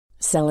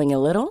Selling a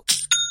little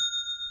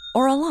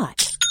or a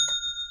lot?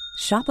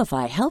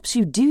 Shopify helps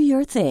you do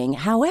your thing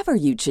however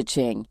you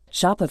cha-ching.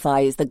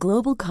 Shopify is the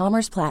global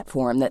commerce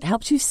platform that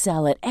helps you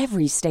sell at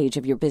every stage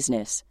of your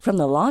business. From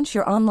the launch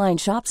your online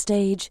shop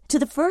stage to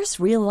the first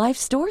real-life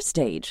store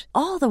stage,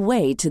 all the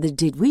way to the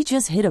did we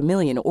just hit a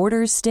million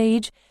orders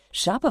stage.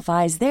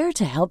 Shopify is there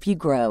to help you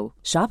grow.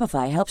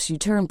 Shopify helps you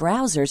turn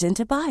browsers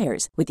into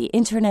buyers with the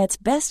internet's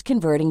best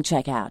converting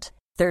checkout.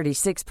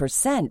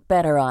 36%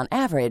 better on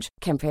average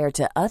compared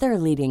to other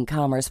leading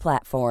commerce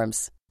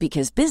platforms.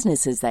 Because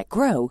businesses that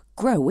grow,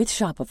 grow with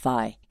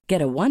Shopify.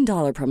 Get a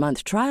 $1 per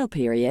month trial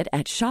period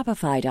at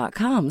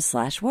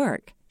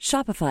shopify.com/work.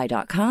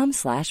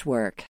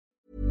 Shopify.com/work.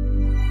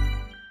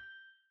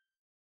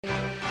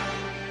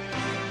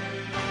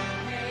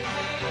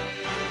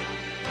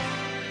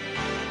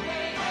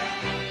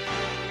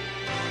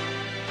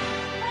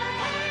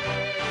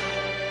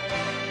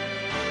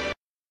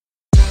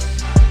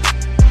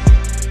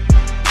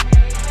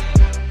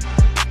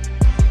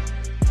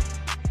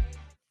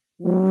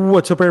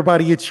 What's up,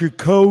 everybody? It's your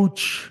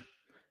coach.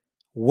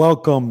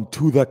 Welcome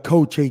to the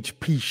Coach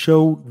HP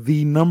Show,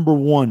 the number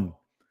one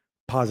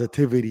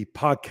positivity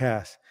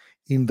podcast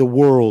in the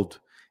world.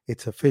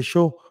 It's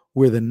official.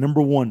 We're the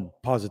number one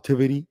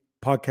positivity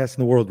podcast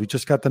in the world. We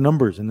just got the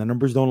numbers, and the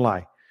numbers don't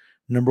lie.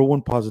 Number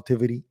one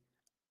positivity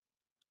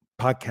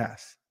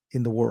podcast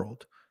in the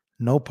world.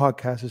 No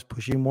podcast is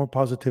pushing more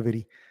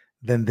positivity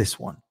than this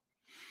one.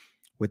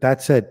 With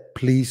that said,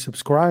 please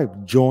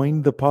subscribe.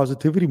 Join the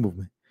positivity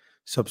movement.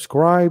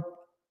 Subscribe,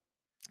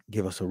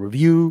 give us a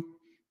review,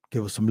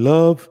 give us some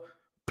love.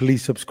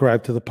 Please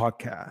subscribe to the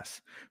podcast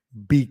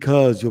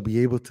because you'll be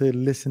able to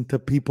listen to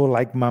people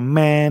like my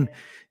man,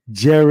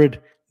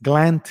 Jared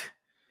Glant,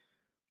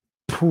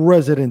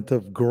 president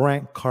of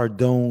Grant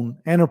Cardone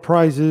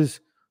Enterprises,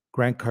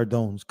 Grant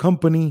Cardone's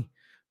company,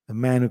 the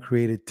man who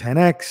created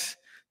 10X,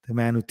 the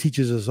man who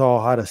teaches us all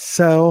how to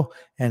sell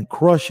and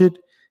crush it.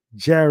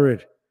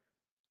 Jared,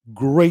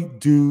 great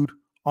dude,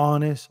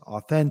 honest,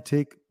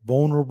 authentic,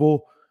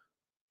 vulnerable,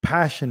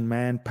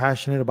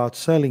 passionate about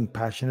selling,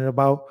 passionate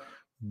about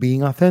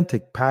being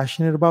authentic,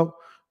 passionate about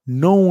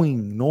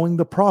knowing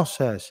the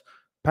process,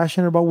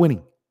 passionate about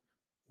winning.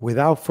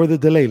 Without further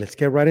delay, let's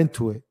get right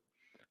into it.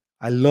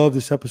 I love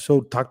this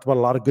episode. Talked about a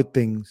lot of good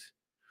things.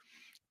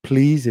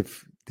 Please,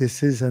 if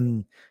this is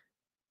on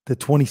the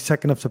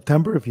 22nd of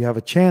September, if you have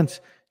a chance,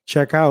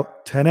 check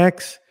out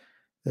 10X.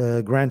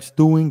 Grant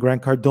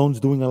Cardone's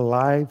doing a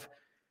live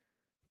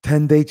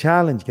 10-day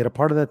challenge. Get a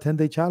part of that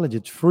 10-day challenge.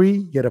 It's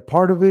free. Get a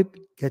part of it.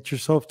 Get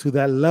yourself to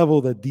that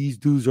level that these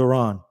dudes are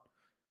on.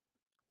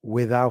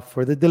 Without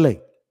further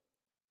delay,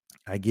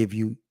 I give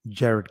you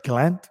Jared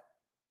Glant.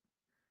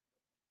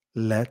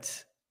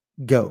 Let's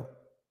go.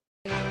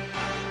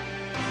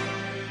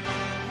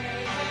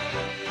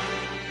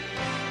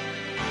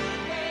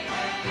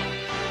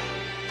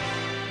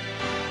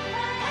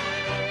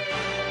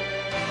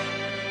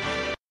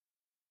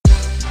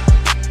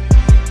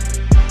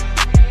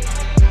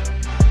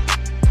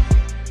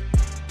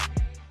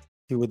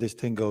 See where this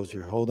thing goes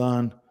here. Hold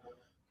on.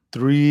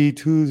 3,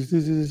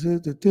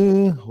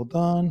 2, hold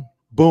on.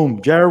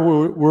 Boom. Jared,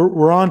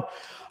 we're on.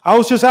 I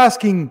was just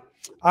asking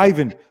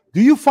Ivan,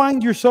 do you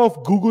find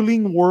yourself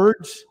Googling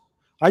words?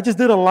 I just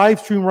did a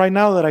live stream right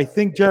now that I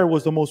think, Jared,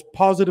 was the most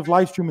positive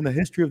live stream in the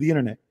history of the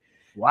internet.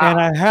 Wow. And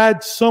I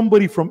had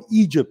somebody from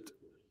Egypt,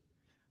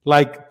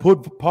 like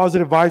put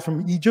positive vibes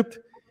from Egypt.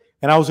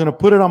 And I was going to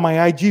put it on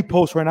my IG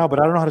post right now, but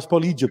I don't know how to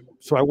spell Egypt.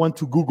 So I went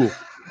to Google.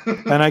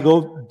 And I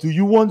go,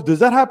 does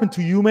that happen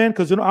to you, man?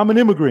 Because I'm an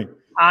immigrant.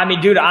 I mean,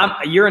 dude,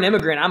 you're an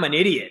immigrant. I'm an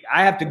idiot.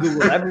 I have to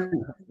Google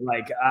everything.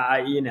 Like,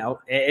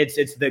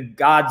 it's the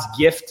God's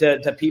gift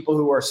to people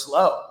who are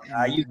slow.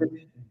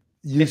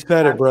 You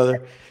said it,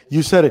 brother.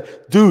 You said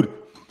it. Dude,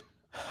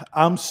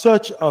 I'm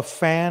such a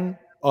fan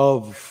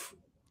of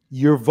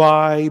your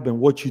vibe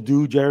and what you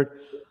do, Jared.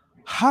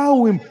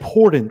 How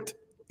important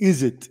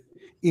is it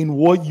in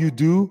what you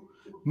do,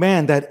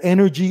 man, that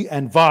energy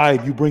and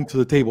vibe you bring to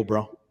the table,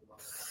 bro?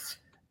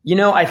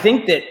 I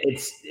think that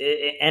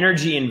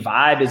energy and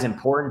vibe is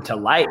important to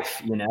life,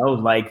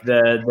 like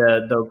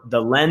the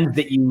lens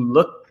that you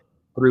look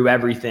through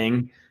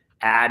everything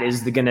at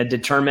is going to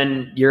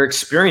determine your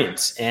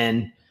experience.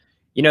 And,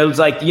 it's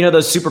like,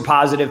 those super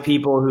positive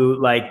people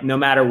who, like, no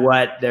matter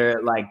what,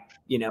 they're like,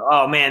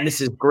 oh man,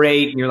 this is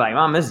great. And you're like,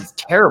 Mom, this is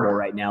terrible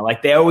right now.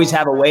 Like, they always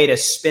have a way to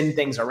spin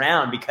things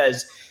around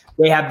because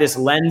they have this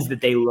lens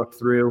that they look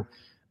through.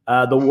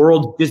 The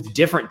world's just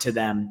different to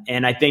them.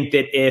 And I think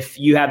that if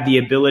you have the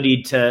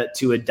ability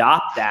to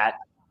adopt that,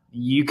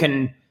 you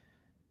can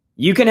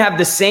have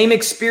the same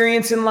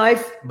experience in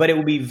life, but it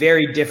will be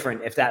very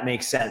different, if that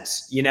makes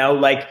sense.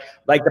 Like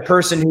the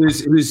person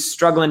who's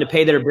struggling to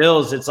pay their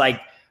bills, it's like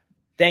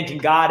thanking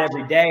God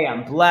every day.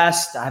 I'm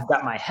blessed. I've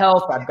got my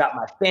health. I've got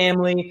my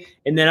family.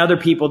 And then other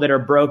people that are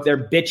broke,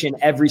 they're bitching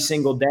every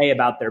single day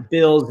about their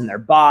bills and their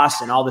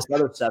boss and all this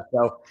other stuff.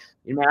 So,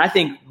 I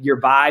think your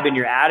vibe and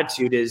your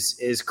attitude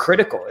is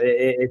critical.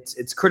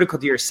 It's critical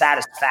to your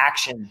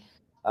satisfaction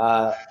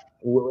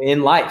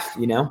in life,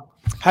 you know?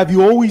 Have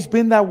you always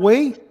been that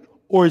way,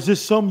 or is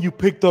this something you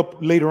picked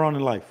up later on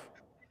in life?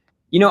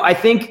 You know, I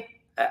think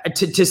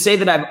to say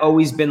that I've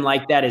always been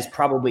like that is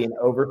probably an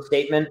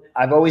overstatement.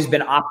 I've always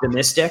been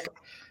optimistic,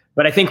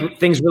 but I think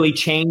things really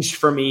changed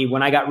for me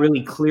when I got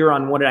really clear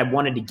on what I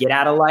wanted to get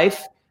out of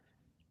life,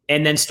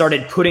 and then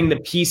started putting the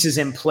pieces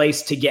in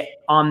place to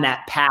get on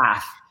that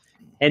path.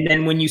 And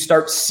then when you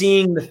start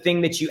seeing the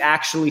thing that you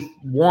actually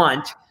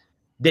want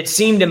that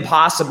seemed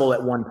impossible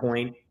at one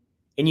point,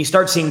 and you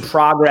start seeing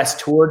progress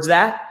towards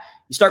that,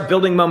 you start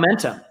building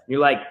momentum.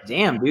 You're like,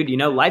 damn, dude, you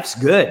know, life's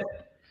good.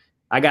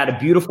 I got a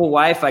beautiful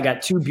wife. I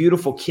got 2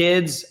 beautiful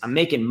kids. I'm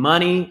making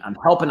money. I'm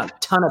helping a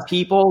ton of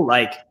people.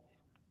 Like,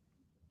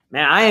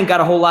 man, I ain't got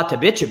a whole lot to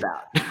bitch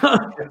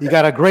about. You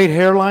got a great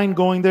hairline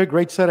going there,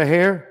 great set of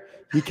hair.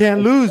 You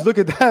can't lose. Look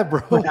at that,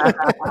 bro.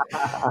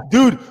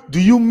 Dude, do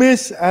you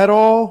miss at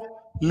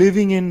all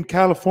living in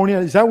California?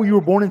 Is that where you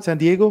were born, in San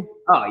Diego?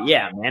 Oh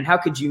yeah, man. How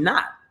could you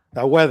not?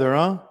 That weather,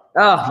 huh?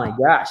 Oh my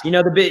gosh. You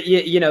know,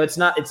 you know, it's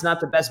not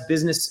the best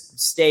business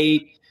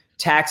state.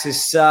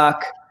 Taxes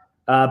suck.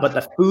 But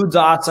the food's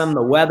awesome.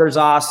 The weather's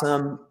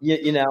awesome.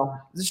 You know,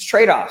 there's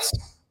trade-offs,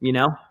 you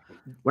know.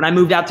 When I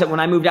moved out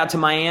to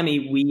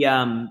Miami, we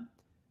I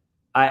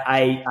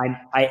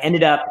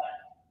ended up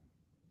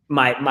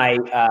my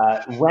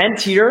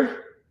rent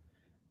here,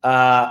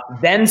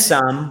 then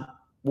some,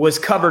 was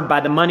covered by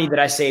the money that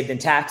I saved in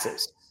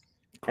taxes.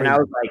 And I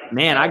was like,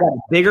 man, I got a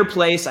bigger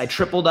place. I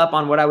tripled up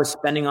on what I was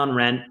spending on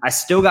rent. I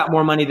still got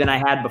more money than I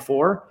had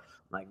before.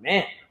 I'm like,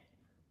 man,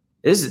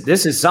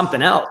 this is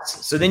something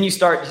else. So then you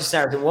start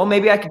thinking, well,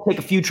 maybe I could take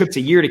a few trips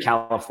a year to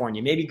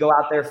California. Maybe go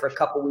out there for a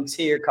couple weeks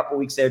here, a couple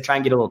weeks there, try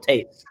and get a little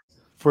taste.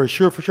 For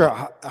sure.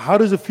 How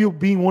does it feel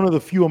being one of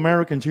the few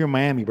Americans here in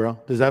Miami, bro?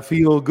 Does that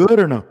feel good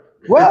or no?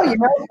 Well, you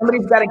know,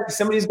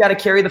 somebody's got to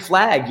carry the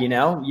flag. You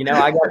know,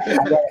 I got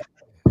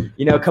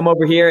you know, come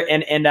over here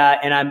and I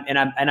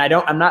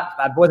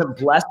wasn't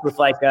blessed with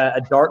like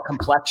a dark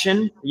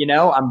complexion. You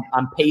know,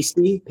 I'm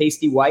pasty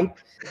white.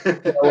 So,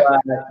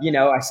 you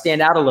know, I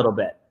stand out a little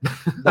bit.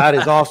 That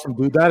is awesome,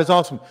 dude. That is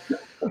awesome.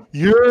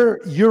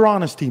 Your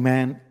honesty,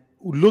 man.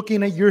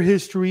 Looking at your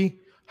history,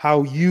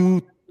 how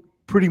you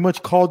pretty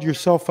much called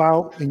yourself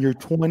out in your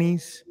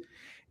 20s,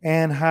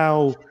 and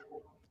how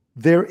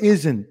there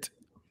isn't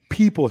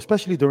people,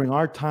 especially during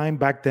our time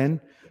back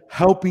then,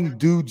 helping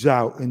dudes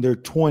out in their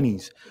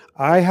 20s.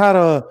 I had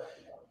to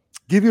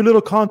give you a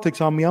little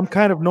context on me. I'm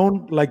kind of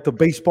known like the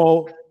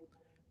baseball's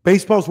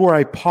where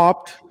I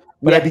popped,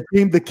 but I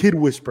became the kid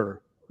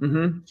whisperer.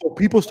 Mm-hmm. So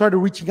people started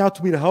reaching out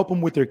to me to help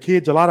them with their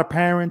kids. A lot of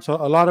parents, a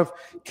lot of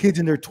kids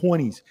in their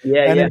 20s.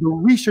 In the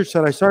research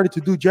that I started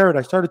to do, Jared,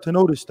 I started to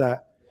notice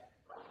that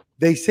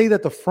they say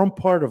that the front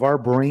part of our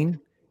brain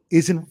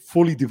isn't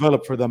fully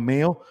developed for the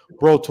male,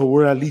 bro, till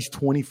we're at least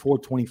 24,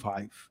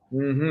 25.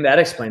 Mm-hmm. That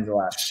explains a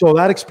lot. So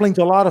that explains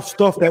a lot of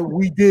stuff that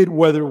we did,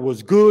 whether it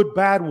was good,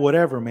 bad,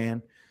 whatever,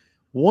 man.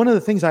 One of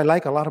the things I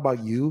like a lot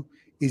about you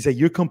is that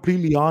you're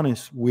completely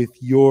honest with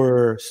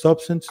your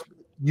substance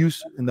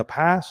use in the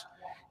past.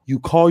 You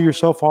call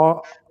yourself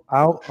out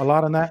a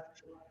lot on that.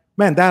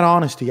 Man, that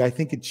honesty, I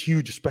think it's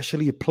huge,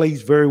 especially it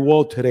plays very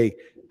well today.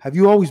 Have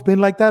you always been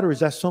like that, or is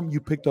that something you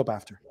picked up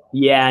after?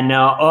 Yeah,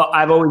 no,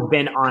 I've always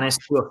been honest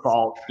to a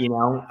fault, you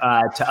know,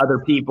 to other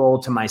people,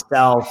 to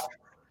myself,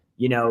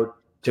 you know,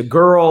 to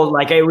girls.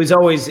 Like it was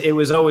always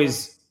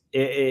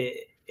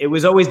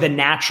the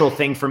natural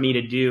thing for me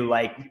to do.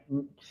 Like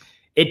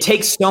it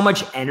takes so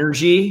much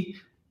energy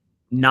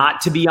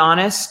not to be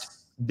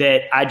honest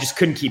that I just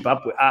couldn't keep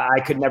up with. I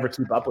could never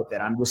keep up with it.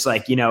 I'm just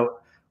like, you know,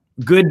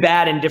 good,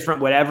 bad,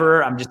 indifferent,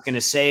 whatever. I'm just going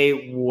to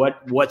say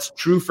what's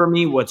true for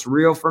me, what's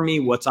real for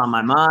me, what's on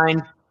my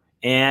mind.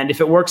 And if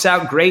it works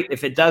out, great.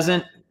 If it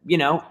doesn't, you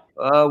know,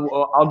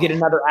 I'll get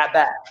another at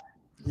bat.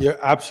 You're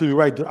absolutely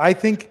right. I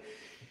think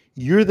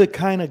you're the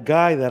kind of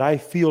guy that I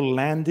feel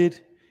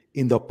landed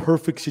in the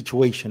perfect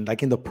situation,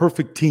 like in the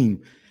perfect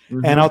team.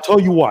 Mm-hmm. And I'll tell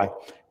you why.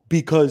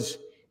 Because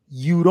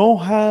you don't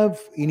have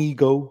an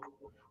ego.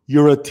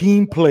 You're a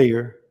team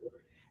player.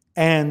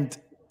 And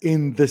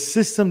in the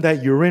system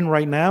that you're in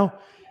right now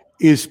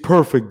is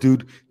perfect,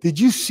 dude. Did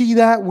you see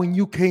that when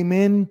you came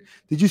in?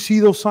 Did you see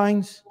those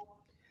signs?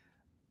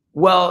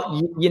 Well,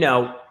 you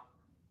know,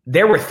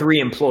 there were 3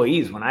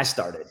 employees when I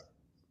started,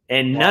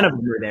 and none of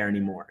them were there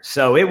anymore.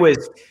 So it was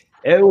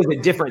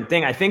a different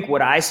thing. I think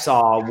what I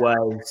saw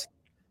was,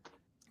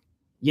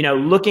 you know,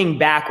 looking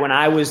back when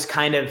I was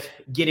kind of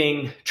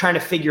trying to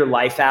figure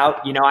life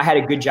out, you know, I had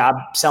a good job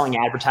selling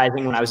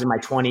advertising when I was in my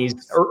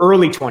 20s or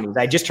early 20s.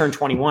 I just turned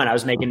 21. I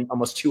was making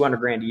almost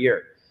 $200,000 a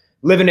year,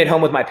 living at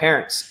home with my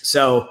parents.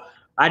 So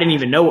I didn't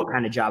even know what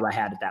kind of job I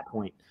had at that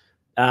point.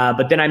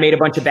 But then I made a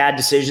bunch of bad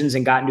decisions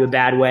and got into a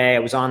bad way. I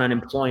was on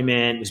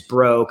unemployment, was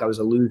broke. I was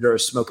a loser,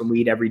 smoking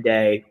weed every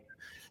day.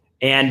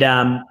 And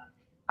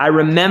I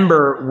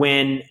remember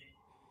when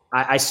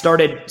I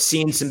started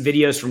seeing some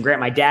videos from Grant.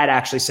 My dad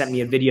actually sent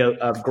me a video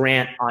of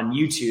Grant on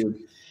YouTube.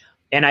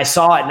 And I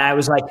saw it and I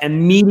was like,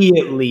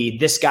 immediately,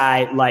 this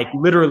guy like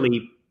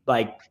literally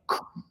like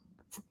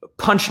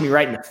punched me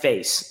right in the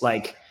face.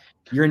 Like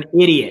you're an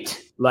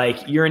idiot.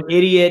 Like, you're an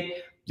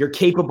idiot. You're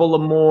capable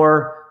of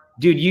more.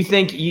 Dude, you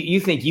think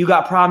you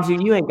got problems?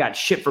 Dude, you ain't got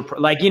shit for,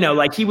 like,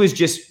 like he was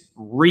just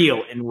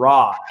real and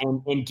raw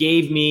and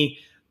gave me,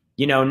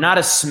 not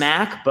a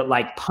smack, but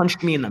like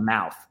punched me in the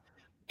mouth.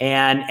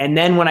 And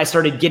then when I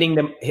started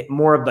getting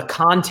more of the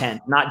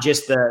content, not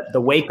just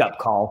the wake up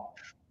call,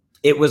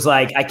 it was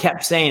like, I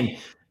kept saying,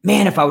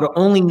 man, if I would have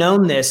only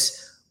known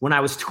this when I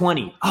was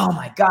 20, oh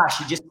my gosh,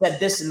 you just said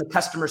this and the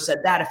customer said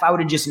that. If I would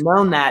have just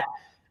known that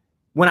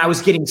when I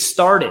was getting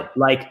started,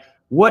 like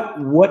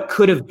what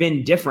could have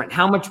been different?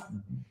 How much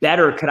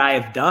better could I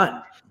have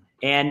done?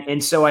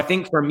 And so I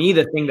think for me,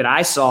 the thing that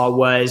I saw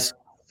was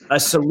a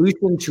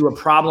solution to a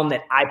problem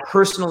that I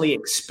personally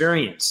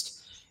experienced.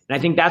 And I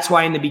think that's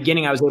why in the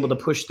beginning I was able to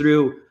push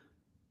through.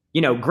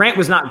 Grant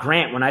was not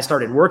Grant when I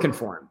started working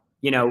for him.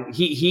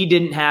 He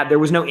didn't have, there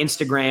was no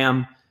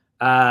Instagram.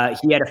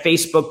 He had a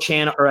Facebook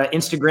channel or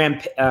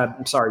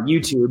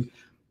YouTube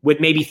with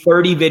maybe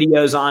 30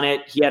 videos on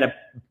it. He had a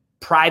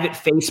private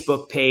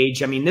Facebook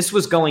page. I mean, this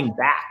was going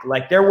back.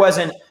 Like there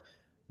wasn't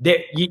there.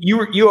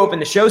 You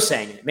opened the show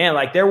saying it, man.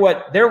 Like there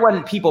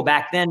wasn't people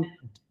back then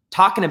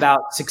talking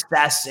about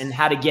success and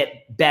how to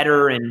get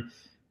better, and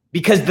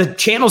because the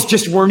channels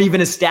just weren't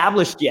even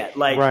established yet.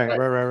 Like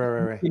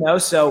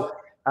right. So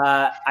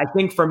I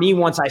think for me,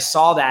 once I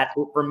saw that,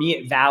 for me,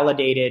 it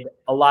validated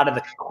a lot of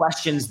the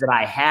questions that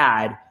I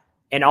had,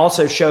 and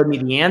also showed me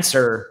the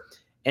answer.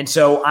 And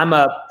so I'm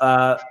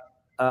a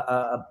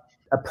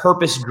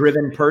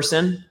purpose-driven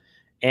person,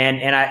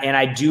 and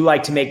I do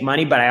like to make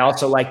money, but I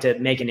also like to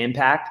make an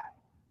impact.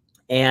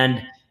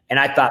 And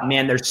I thought,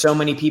 man, there's so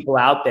many people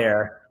out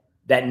there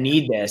that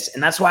need this,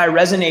 and that's why I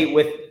resonate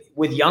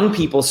with young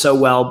people so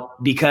well,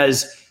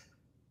 because,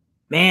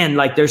 man,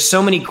 like there's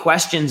so many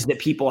questions that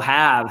people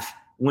have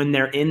when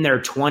they're in their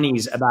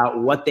 20s about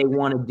what they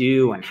want to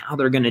do and how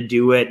they're going to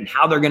do it and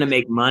how they're going to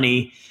make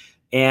money.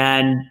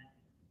 And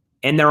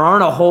there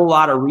aren't a whole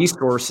lot of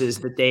resources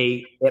that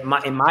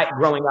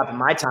growing up in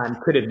my time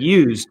could have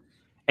used.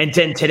 And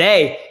then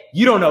today,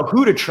 you don't know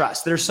who to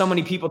trust. There's so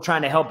many people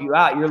trying to help you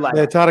out. You're like,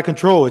 yeah, it's out of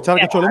control. It's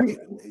out of control.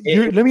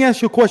 Let me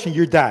ask you a question.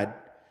 Your dad.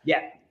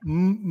 Yeah.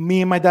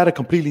 Me and my dad are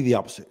completely the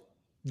opposite.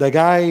 The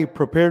guy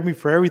prepared me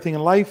for everything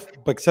in life,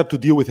 but except to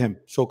deal with him.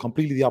 So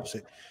completely the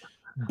opposite.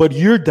 But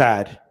your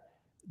dad,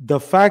 the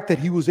fact that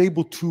he was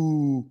able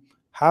to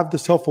have the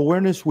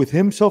self-awareness with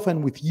himself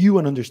and with you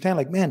and understand,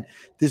 like, man,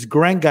 this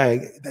Grant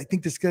guy, I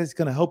think this guy's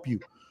going to help you.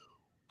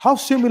 How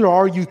similar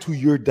are you to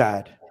your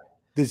dad?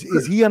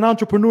 Is he an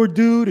entrepreneur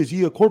dude? Is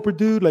he a corporate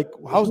dude? Like,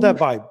 how's that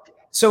vibe?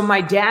 So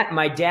my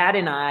dad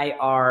and I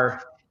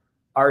are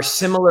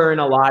similar in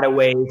a lot of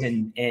ways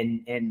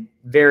and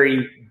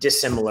very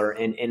dissimilar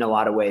in a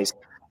lot of ways.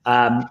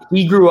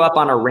 He grew up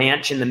on a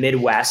ranch in the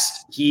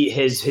Midwest.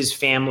 His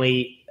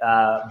family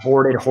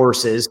boarded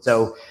horses.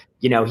 So,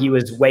 he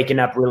was waking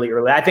up really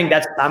early. I think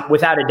that's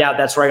without a doubt,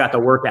 that's where I got the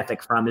work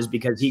ethic from, is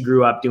because he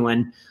grew up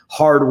doing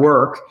hard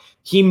work.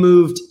 He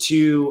moved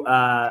to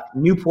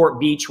Newport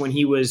Beach when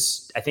he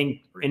was, I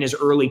think, in his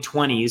early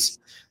 20s.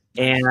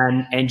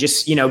 And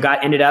just,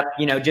 ended up,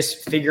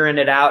 just figuring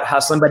it out how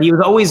somebody,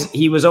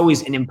 he was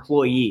always an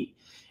employee.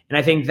 And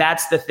I think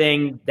that's the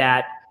thing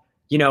that,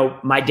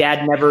 my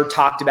dad never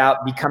talked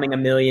about becoming a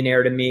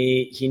millionaire to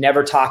me. He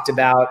never talked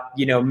about,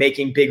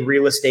 making big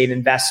real estate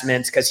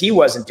investments, because he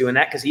wasn't doing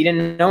that, because he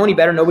didn't know any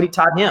better. Nobody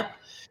taught him.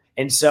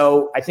 And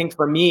so I think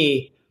for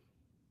me,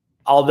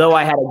 although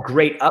I had a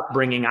great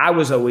upbringing, I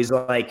was always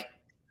like,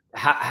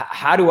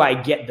 how do I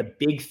get the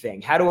big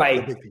thing? How do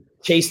I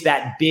chase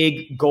that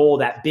big goal,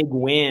 that big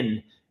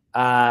win?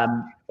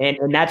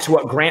 And that's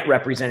what Grant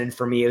represented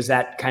for me, is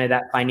that kind of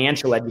that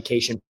financial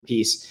education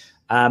piece.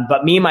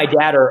 But me and my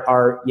dad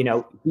are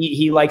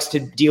he likes to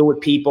deal with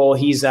people.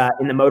 He's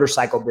in the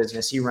motorcycle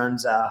business. He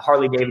runs a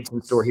Harley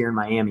Davidson store here in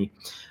Miami.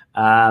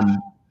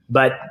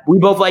 But we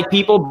both like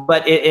people,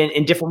 but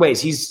in different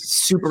ways. He's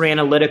super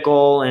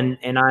analytical,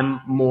 and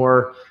I'm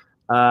more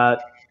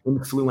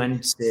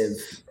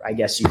influencive, I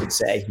guess you could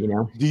say.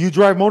 Do you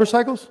drive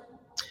motorcycles?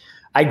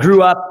 I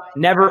grew up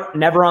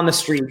never on the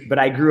street, but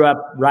I grew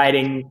up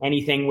riding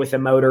anything with a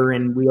motor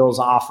and wheels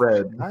off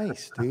road.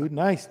 Nice, dude.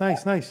 Nice.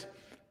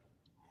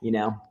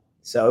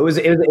 So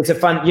it's a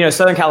fun,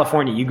 Southern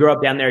California. You grow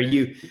up down there,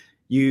 you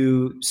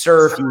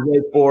surf, you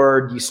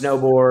wakeboard, you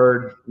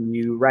snowboard,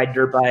 you ride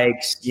dirt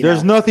bikes.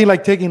 There's nothing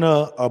like taking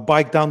a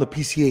bike down the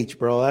PCH,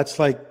 bro. That's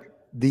like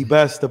the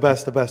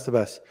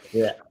best.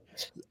 Yeah.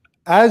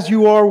 As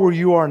you are where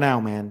you are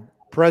now, man,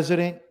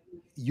 president,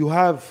 you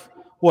have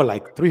what,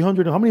 like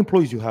 300? How many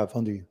employees do you have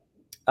under you?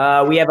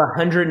 We have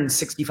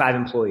 165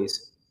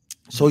 employees.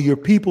 So your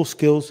people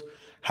skills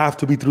have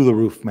to be through the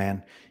roof,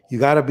 man. You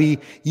got to be,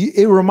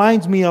 it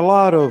reminds me a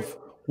lot of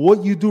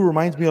what you do,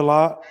 reminds me a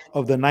lot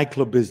of the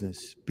nightclub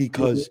business,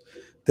 because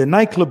the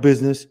nightclub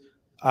business,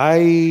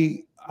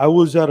 I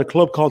was at a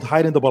club called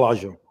Hyde in the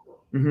Bellagio,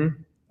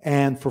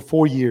 and for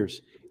 4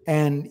 years,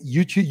 and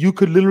you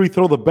could literally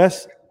throw the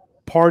best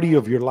party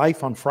of your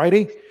life on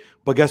Friday,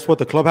 But guess what?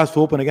 The club has to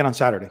open again on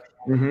Saturday.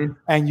 Mm-hmm.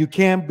 And you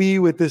can't be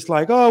with this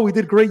like, oh, we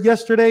did great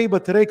yesterday,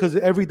 but today, because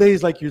every day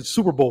is like your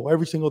Super Bowl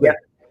every single day.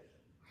 Yeah.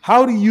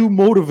 How do you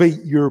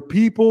motivate your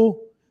people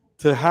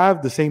to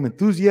have the same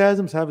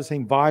enthusiasm, to have the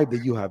same vibe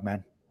that you have,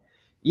 man?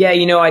 Yeah,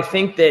 I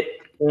think that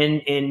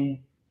in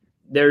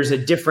there's a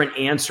different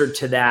answer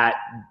to that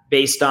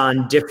based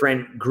on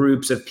different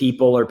groups of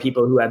people or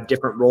people who have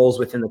different roles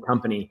within the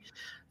company.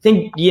 I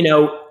think,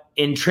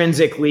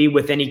 intrinsically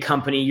with any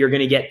company, you're going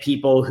to get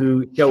people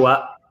who show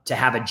up to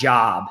have a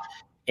job,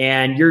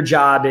 and your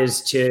job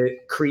is to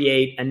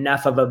create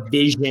enough of a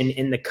vision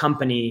in the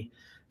company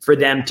for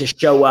them to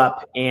show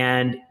up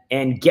and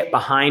get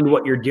behind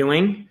what you're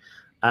doing.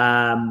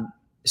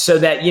 So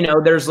that,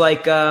 there's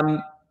like,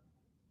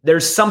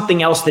 there's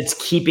something else that's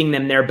keeping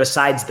them there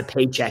besides the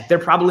paycheck. They're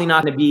probably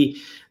not going to be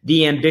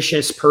the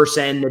ambitious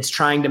person that's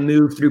trying to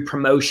move through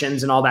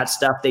promotions and all that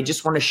stuff. They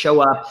just want to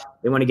show up.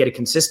 They want to get a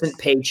consistent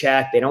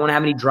paycheck. They don't want to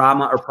have any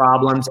drama or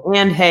problems.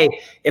 And hey,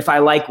 if I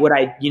like what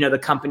the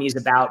company's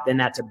about, then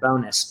that's a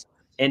bonus.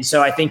 And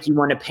so I think you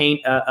want to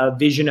paint a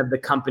vision of the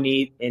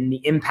company and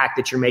the impact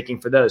that you're making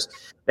for those.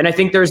 Then I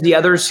think there's the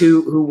others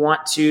who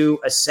want to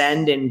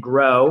ascend and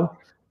grow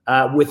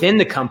within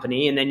the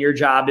company. And then your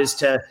job is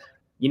to,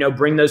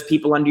 bring those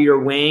people under your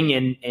wing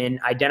and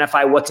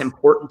identify what's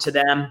important to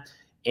them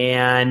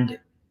and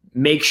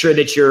make sure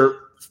that you're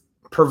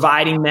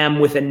providing them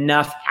with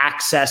enough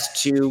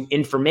access to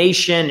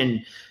information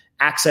and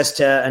access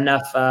to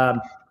enough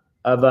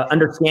of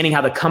understanding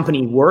how the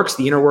company works,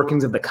 the inner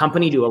workings of the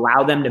company, to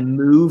allow them to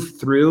move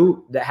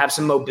through, that have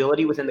some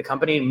mobility within the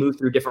company and move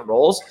through different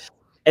roles.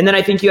 And then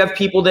I think you have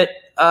people that,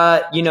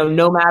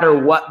 no matter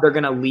what they're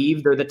going to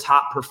leave, they're the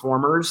top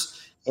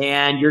performers.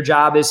 And your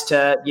job is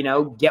to,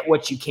 get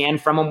what you can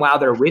from them while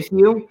they're with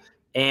you.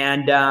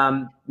 And,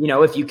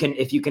 if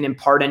you can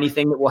impart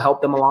anything that will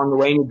help them along the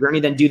way in your journey,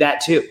 then do that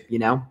too,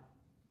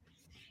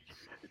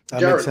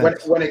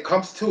 Jared, when it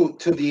comes to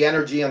the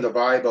energy and the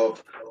vibe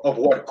of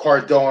what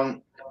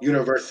Cardone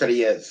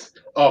University is,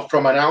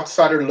 from an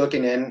outsider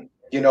looking in,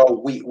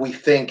 we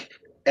think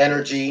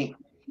energy,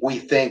 we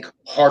think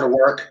hard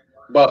work,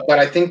 but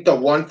I think the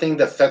one thing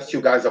that sets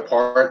you guys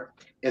apart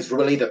is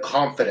really the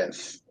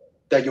confidence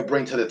that you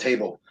bring to the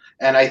table.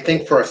 And I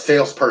think for a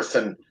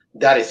salesperson,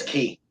 that is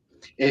key.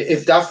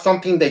 Is that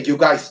something that you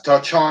guys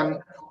touch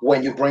on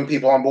when you bring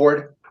people on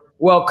board?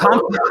 Well,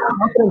 confidence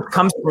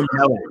comes from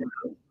knowing.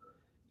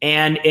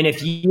 And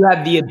if you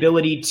have the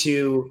ability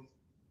to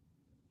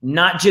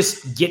not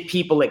just get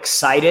people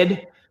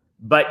excited,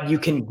 but you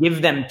can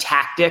give them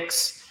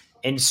tactics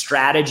and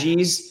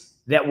strategies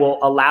that will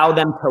allow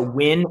them to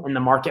win in the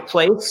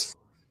marketplace,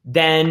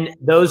 then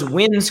those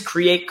wins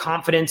create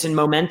confidence and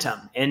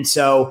momentum. And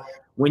so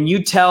when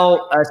you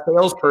tell a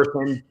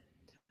salesperson,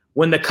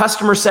 when the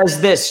customer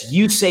says this,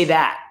 you say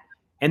that,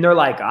 and they're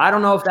like, I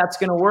don't know if that's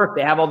going to work.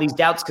 They have all these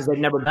doubts because they've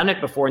never done it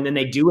before, and then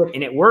they do it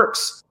and it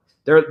works.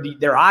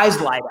 Their eyes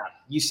light up.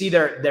 You see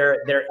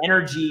their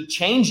energy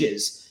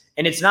changes.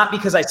 And it's not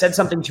because I said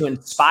something to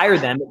inspire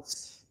them.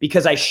 It's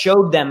because I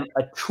showed them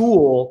a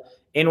tool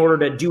in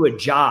order to do a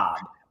job.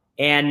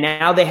 And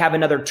now they have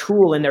another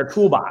tool in their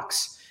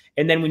toolbox.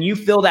 And then when you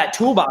fill that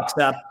toolbox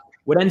up,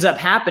 what ends up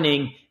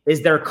happening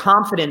is their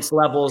confidence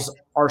levels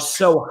are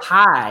so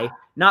high,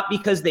 not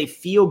because they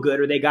feel good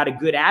or they got a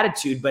good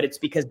attitude, but it's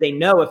because they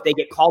know if they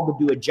get called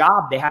to do a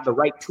job, they have the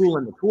right tool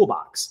in the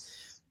toolbox.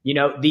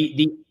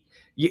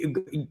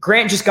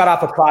 Grant just got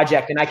off a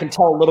project, and I can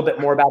tell a little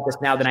bit more about this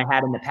now than I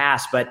had in the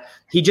past, but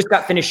he just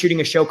got finished shooting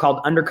a show called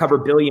Undercover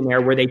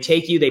Billionaire, where they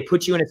take you, they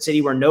put you in a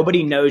city where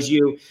nobody knows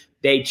you,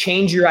 they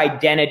change your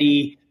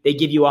identity, they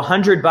give you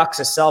 $100,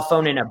 a cell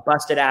phone, and a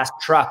busted ass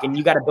truck, and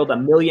you got to build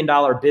 $1 million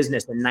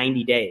business in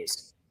 90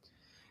 days.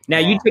 Now,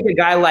 you take a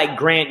guy like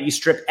Grant, you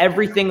strip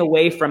everything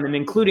away from him,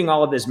 including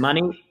all of his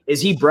money. Is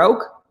he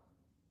broke?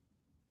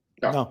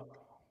 No.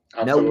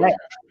 No way.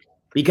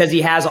 Because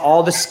he has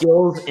all the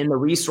skills and the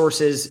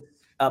resources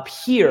up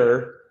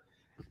here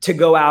to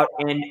go out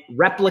and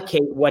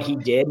replicate what he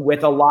did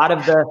with a lot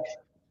of the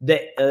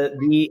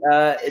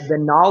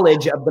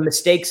knowledge of the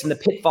mistakes and the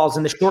pitfalls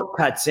and the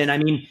shortcuts. And I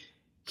mean,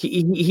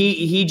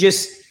 he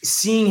just,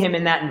 seeing him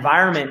in that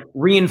environment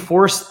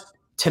reinforced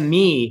to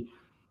me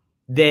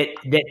that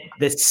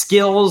the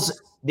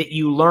skills that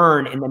you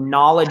learn and the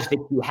knowledge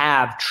that you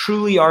have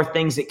truly are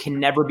things that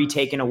can never be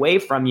taken away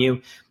from you.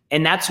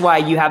 And that's why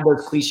you have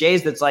those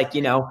cliches that's like,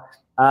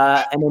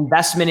 an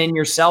investment in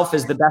yourself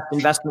is the best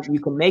investment you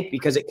can make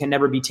because it can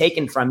never be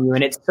taken from you.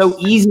 And it's so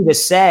easy to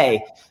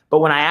say, but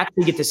when I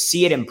actually get to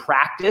see it in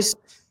practice,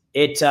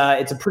 it's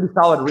a pretty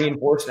solid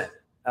reinforcement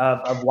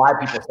of why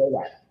people say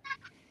that.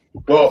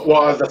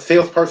 Well, as a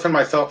salesperson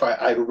myself,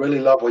 I really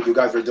love what you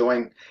guys are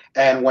doing.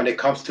 And when it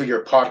comes to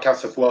your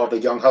podcast as well, the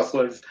Young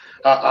Hustlers,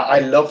 I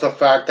love the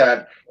fact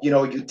that,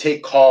 you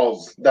take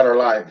calls that are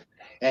live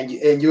and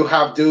you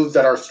have dudes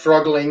that are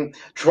struggling,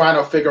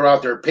 trying to figure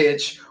out their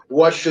pitch.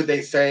 What should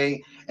they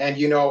say? And,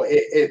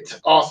 it's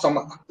awesome.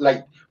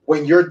 Like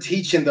when you're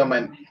teaching them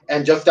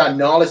and just that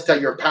knowledge that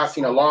you're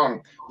passing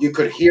along, you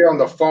could hear on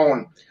the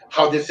phone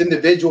how this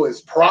individual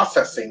is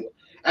processing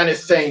and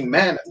is saying,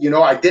 man,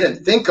 I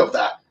didn't think of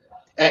that.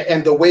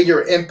 And the way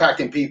you're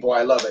impacting people,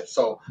 I love it.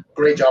 So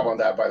great job on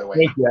that, by the way.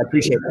 Thank you. I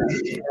appreciate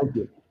that. Thank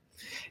you.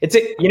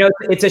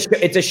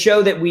 It's a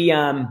show that we,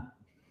 again,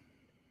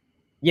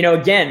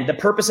 the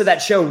purpose of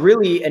that show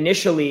really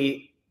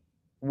initially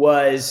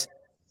was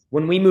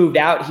when we moved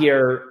out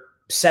here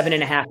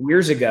 7.5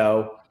 years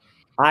ago.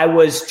 I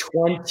was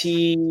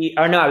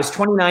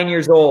 29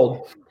 years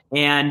old,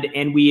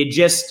 and we had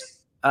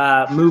just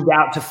moved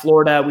out to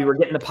Florida. We were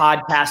getting the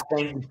podcast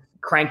thing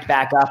cranked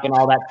back up and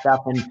all that stuff,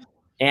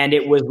 and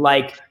it was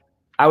like,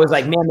 I was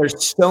like, man,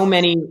 there's so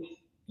many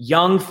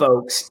young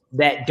folks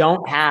that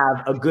don't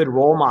have a good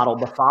role model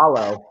to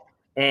follow,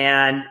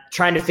 and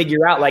trying to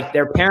figure out, like,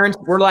 their parents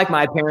were like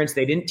my parents.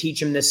 They didn't teach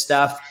them this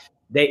stuff.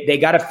 They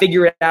got to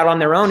figure it out on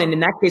their own. And in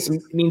that case,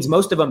 it means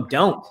most of them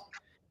don't.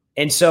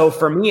 And so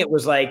for me, it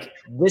was like,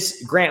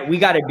 this, Grant, we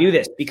got to do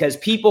this because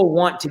people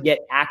want to get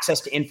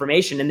access to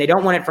information, and they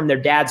don't want it from their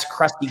dad's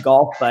crusty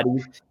golf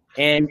buddy.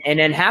 And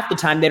then half the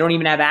time they don't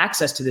even have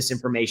access to this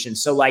information.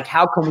 So, like,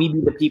 how can we be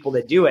the people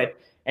that do it?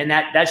 And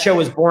that show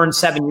was born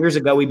 7 years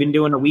ago. We've been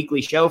doing a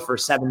weekly show for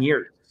 7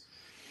 years.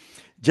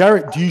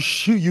 Jared,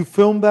 you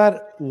film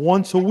that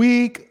once a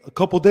week, a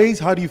couple days?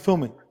 How do you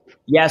film it?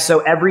 Yeah. So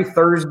every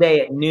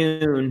Thursday at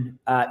noon,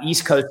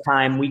 East Coast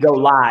time, we go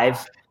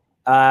live.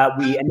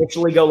 We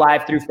initially go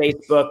live through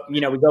Facebook. We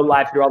go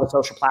live through all the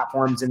social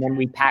platforms, and then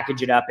we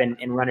package it up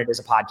and run it as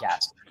a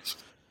podcast.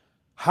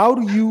 How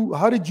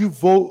did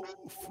you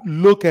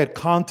look at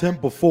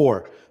content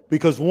before?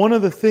 Because one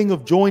of the things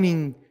of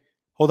joining,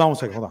 hold on one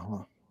second.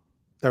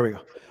 There we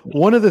go.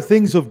 One of the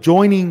things of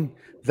joining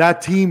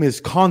that team is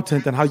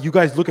content and how you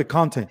guys look at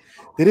content.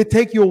 Did it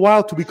take you a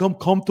while to become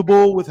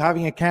comfortable with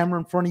having a camera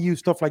in front of you,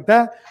 stuff like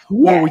that?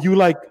 Yeah. Or were you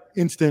like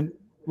instant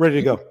ready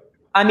to go?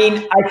 I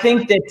mean, I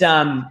think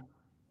that,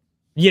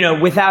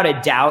 without a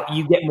doubt,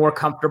 you get more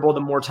comfortable the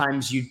more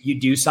times you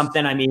do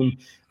something. I mean,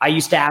 I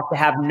used to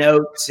have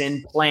notes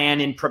and plan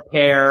and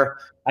prepare.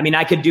 I mean,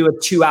 I could do a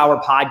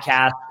 2-hour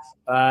podcast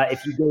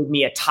if you gave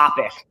me a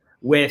topic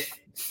with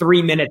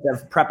 3 minutes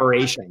of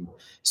preparation.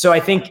 So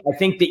I think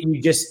that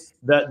you just,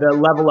 the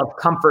level of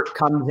comfort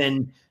comes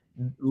in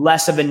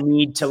less of a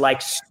need to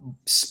like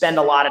spend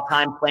a lot of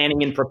time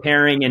planning and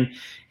preparing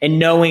and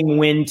knowing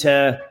when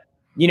to,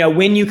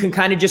 when you can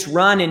kind of just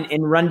run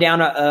and run down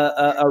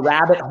a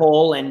rabbit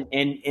hole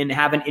and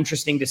have an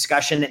interesting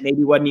discussion that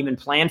maybe wasn't even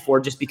planned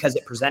for just because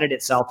it presented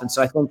itself. And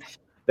so I think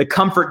the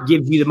comfort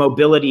gives you the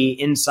mobility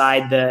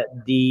inside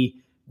the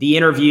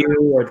interview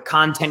or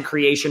content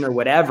creation or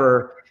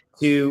whatever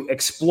to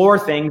explore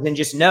things and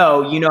just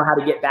know how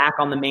to get back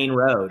on the main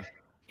road.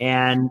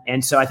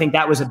 And so I think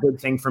that was a big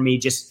thing for me.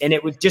 And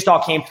it was just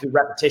all came through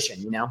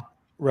repetition,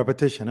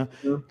 Repetition, huh?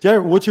 Mm-hmm.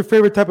 Jared, what's your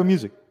favorite type of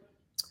music?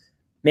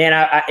 Man,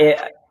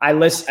 I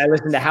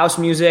listen to house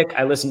music.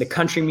 I listen to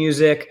country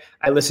music.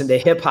 I listen to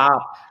hip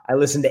hop. I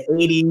listen to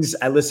 80s.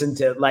 I listen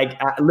to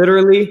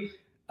literally.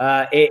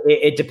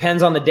 It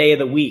depends on the day of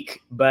the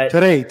week. But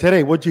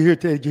today, what'd you hear?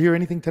 Did you hear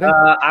anything today?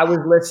 I was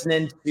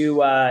listening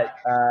to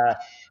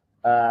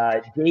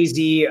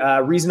Jay-Z,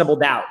 Reasonable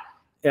Doubt,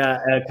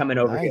 coming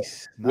over.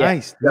 Nice, here.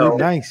 Nice, yeah. so,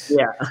 nice.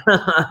 Yeah.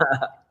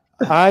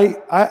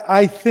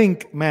 I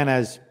think, man,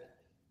 as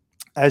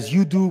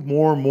you do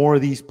more and more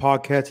of these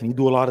podcasts and you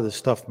do a lot of this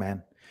stuff,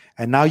 man,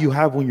 and now you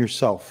have one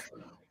yourself,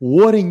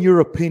 what, in your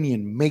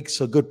opinion, makes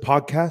a good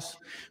podcast?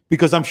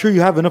 Because I'm sure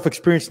you have enough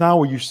experience now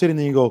where you're sitting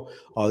there and you go,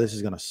 oh, this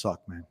is going to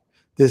suck, man.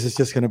 This is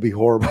just going to be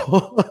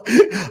horrible.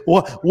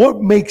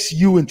 What makes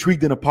you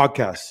intrigued in a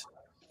podcast?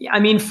 Yeah, I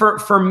mean,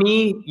 for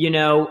me,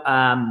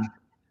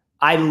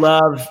 I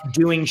love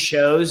doing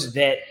shows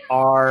that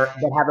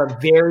have a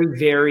very,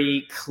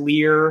 very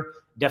clear,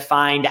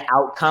 defined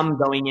outcome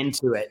going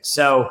into it.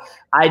 So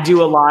I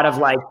do a lot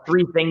of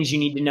 3 things you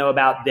need to know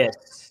about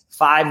this,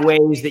 5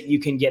 ways that you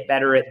can get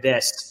better at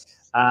this.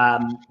 For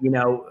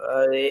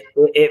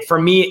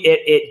me,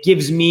 it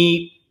gives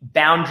me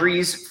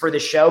boundaries for the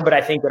show, but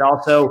I think it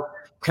also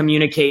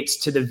communicates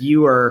to the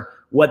viewer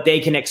what they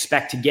can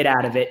expect to get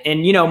out of it.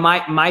 And,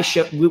 my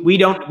show, we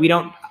don't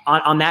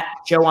on that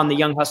show, on the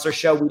Young Hustler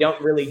show, we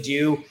don't really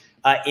do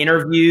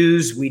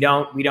interviews. We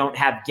don't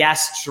have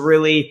guests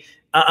really,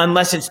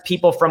 unless it's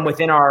people from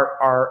within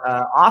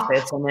our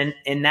office. And then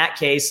in that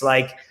case,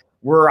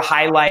 we're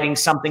highlighting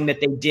something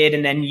that they did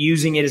and then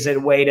using it as a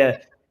way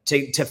to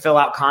fill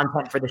out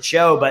content for the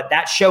show. But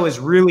that show is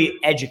really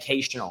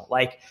educational.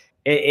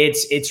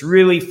 It's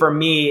really, for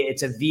me,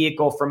 it's a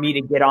vehicle for me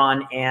to get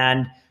on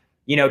and,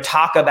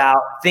 talk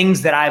about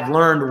things that I've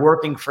learned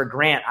working for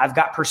Grant. I've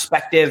got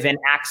perspective and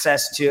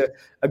access to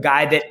a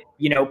guy that,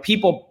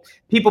 people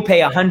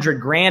pay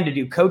 $100,000 to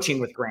do coaching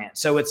with Grant.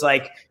 So it's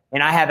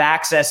and I have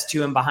access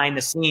to him behind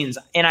the scenes.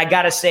 And I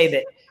got to say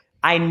that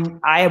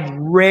I have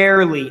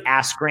rarely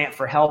asked Grant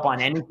for help on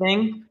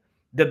anything.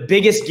 The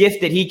biggest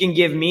gift that he can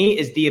give me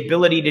is the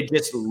ability to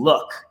just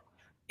look.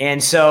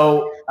 And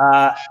so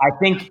I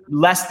think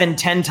less than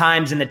 10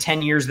 times in the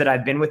 10 years that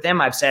I've been with him,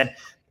 I've said,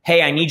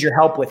 hey, I need your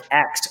help with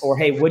X, or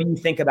hey, what do you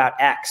think about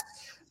X?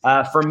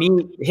 For me,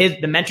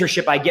 the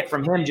mentorship I get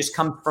from him just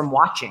comes from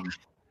watching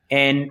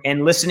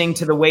and listening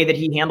to the way that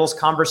he handles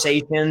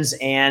conversations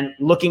and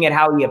looking at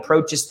how he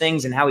approaches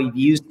things and how he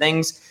views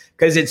things.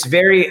 Because it's a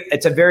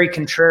very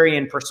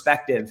contrarian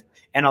perspective.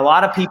 And a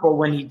lot of people,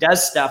 when he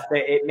does stuff,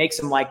 it makes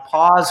them like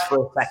pause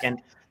for a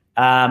second.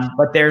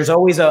 But there's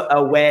always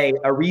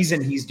a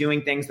reason he's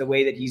doing things the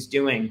way that he's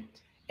doing.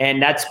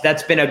 And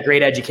that's been a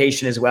great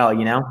education as well,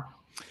 you know?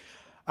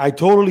 I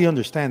totally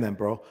understand that,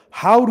 bro.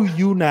 How do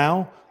you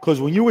now,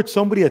 because when you're with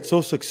somebody that's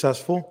so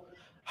successful,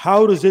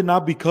 how does it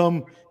not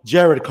become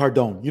Jared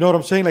Cardone? You know what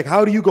I'm saying? Like,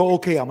 how do you go,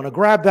 okay, I'm going to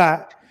grab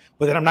that,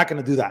 but then I'm not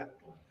going to do that.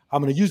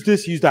 I'm going to use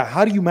this, use that.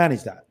 How do you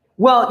manage that?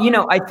 Well, you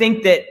know, I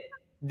think that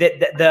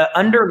the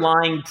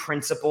underlying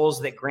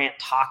principles that Grant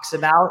talks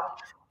about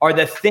are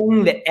the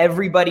thing that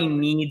everybody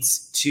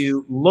needs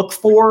to look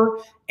for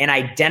and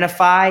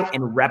identify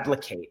and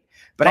replicate.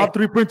 But top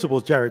three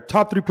principles, Jared.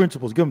 Top three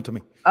principles. Give them to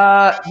me.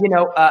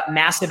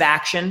 Massive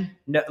action,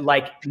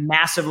 like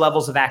massive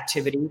levels of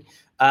activity.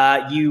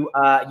 You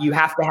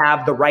have to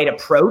have the right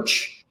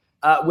approach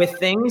with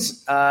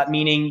things,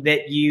 meaning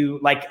that you,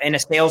 like in a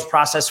sales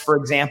process, for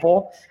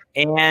example,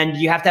 and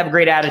you have to have a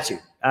great attitude.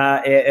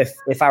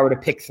 If I were to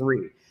pick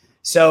three,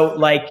 so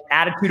like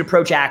attitude,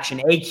 approach, action,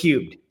 A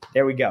cubed.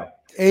 There we go.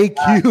 A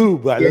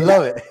cube. I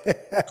love it.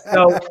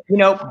 So, you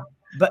know,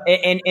 but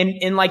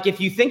and like if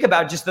you think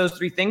about just those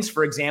three things,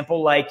 for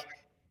example, like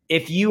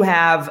if you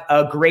have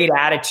a great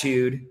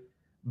attitude,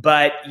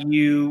 but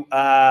you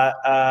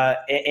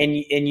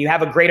and you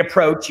have a great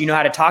approach, you know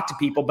how to talk to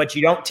people, but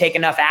you don't take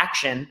enough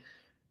action,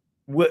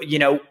 you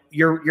know,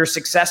 your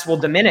success will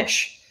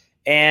diminish.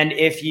 And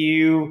if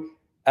you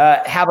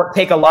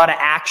take a lot of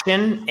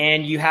action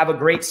and you have a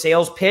great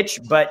sales pitch,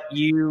 but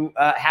you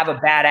have a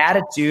bad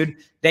attitude,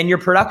 then your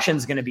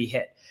production's going to be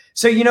hit.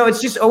 So, you know,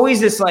 it's just always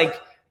this like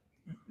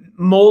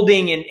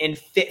molding and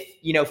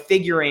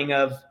figuring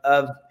of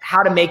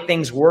how to make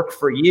things work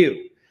for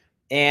you.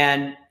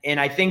 And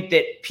I think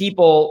that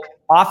people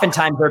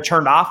oftentimes are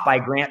turned off by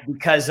Grant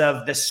because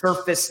of the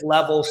surface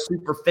level,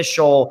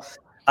 superficial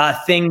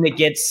thing that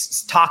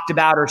gets talked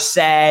about or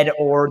said,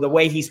 or the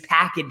way he's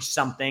packaged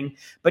something.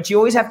 But you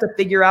always have to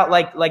figure out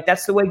like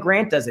that's the way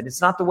Grant does it. It's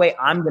not the way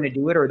I'm going to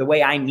do it or the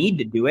way I need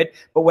to do it.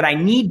 But what I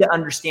need to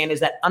understand is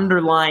that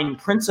underlying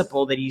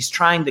principle that he's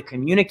trying to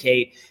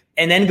communicate,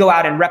 and then go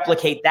out and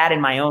replicate that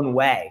in my own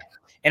way.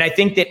 And I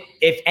think that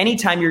if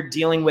anytime you're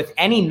dealing with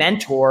any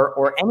mentor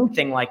or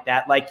anything like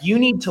that, like you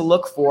need to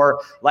look for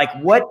like,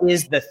 what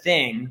is the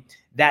thing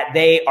that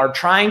they are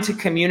trying to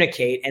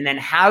communicate? And then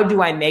how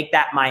do I make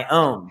that my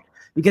own?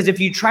 Because if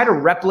you try to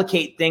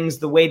replicate things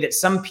the way that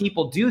some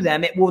people do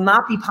them, it will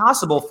not be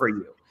possible for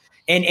you.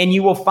 And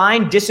you will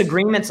find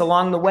disagreements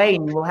along the way,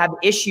 and you will have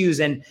issues,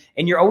 and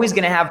you're always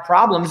going to have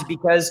problems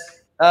because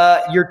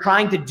you're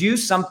trying to do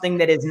something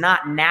that is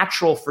not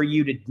natural for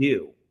you to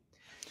do.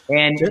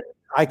 And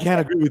I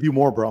can't agree with you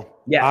more, bro.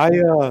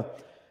 Yeah.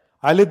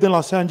 I lived in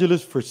Los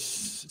Angeles for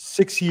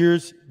 6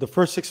 years. The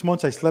first 6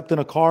 months I slept in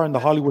a car in the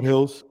Hollywood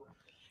Hills.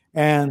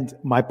 And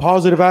my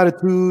positive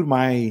attitude,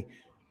 my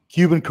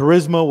Cuban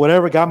charisma,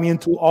 whatever got me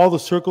into all the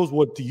circles,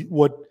 what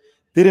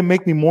didn't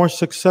make me more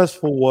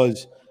successful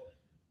was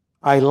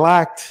I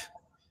lacked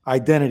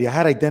identity. I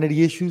had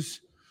identity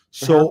issues.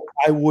 So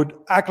I would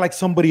act like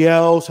somebody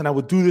else, and I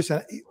would do this,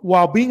 and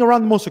while being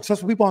around the most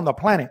successful people on the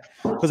planet,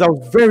 because I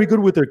was very good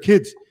with their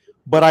kids,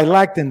 but I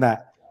lacked in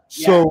that.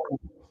 So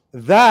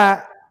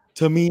that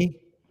to me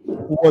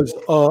was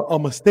a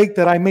mistake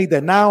that I made,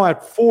 that now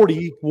at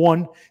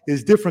 41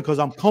 is different because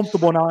I'm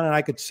comfortable now and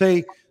I could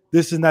say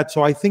this and that.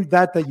 So I think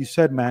that you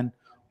said, man,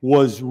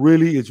 it's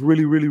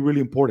really, really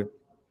important.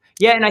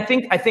 Yeah. And I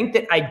think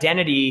that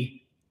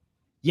identity,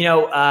 you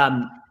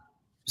know,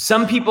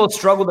 some people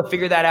struggle to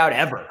figure that out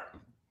ever.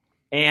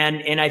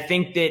 And I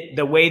think that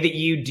the way that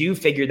you do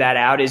figure that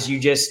out is you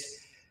just,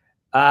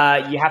 you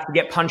have to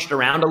get punched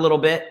around a little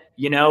bit,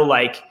 you know,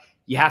 like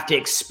you have to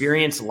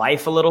experience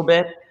life a little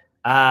bit.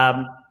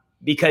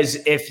 Because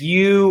if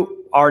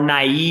you are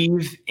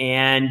naive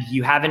and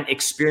you haven't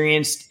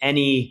experienced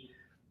any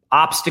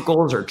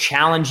obstacles or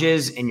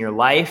challenges in your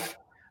life,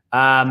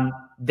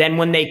 then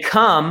when they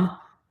come,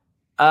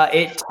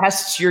 it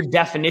tests your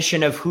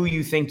definition of who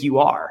you think you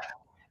are.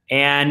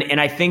 And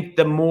I think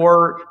the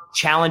more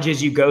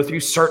challenges you go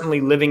through,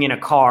 certainly living in a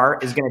car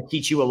is going to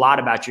teach you a lot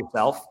about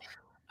yourself.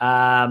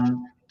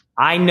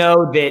 I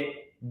know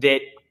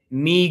that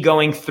me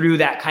going through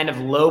that kind of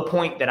low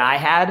point that I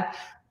had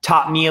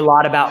taught me a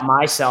lot about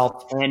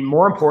myself, and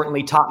more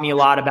importantly, taught me a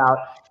lot about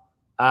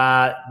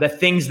the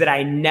things that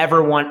I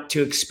never want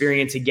to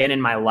experience again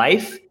in my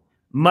life.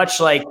 Much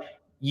like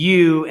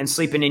you and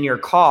sleeping in your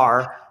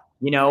car,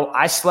 you know,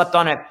 I slept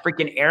on a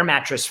freaking air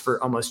mattress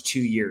for almost 2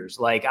 years.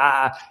 Like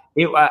I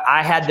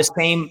had the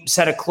same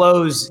set of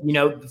clothes, you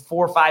know,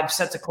 4 or 5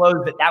 sets of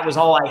clothes, but that was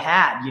all I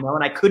had, you know,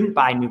 and I couldn't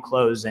buy new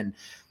clothes. And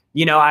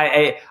you know,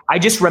 I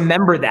just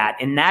remember that.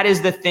 And that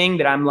is the thing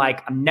that I'm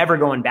like, I'm never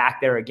going back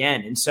there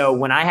again. And so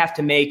when I have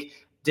to make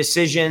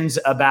decisions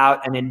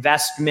about an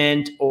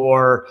investment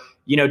or,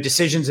 you know,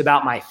 decisions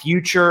about my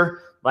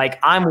future, Like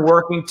I'm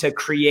working to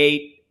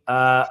create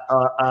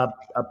a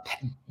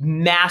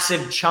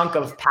massive chunk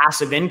of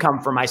passive income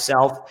for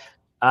myself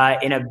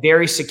in a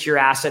very secure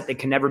asset that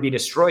can never be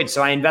destroyed.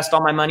 So I invest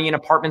all my money in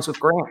apartments with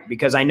Grant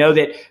because I know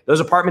that those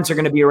apartments are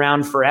going to be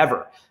around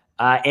forever.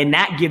 And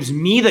that gives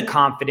me the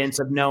confidence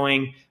of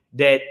knowing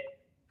that,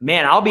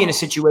 man, I'll be in a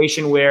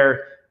situation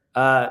where,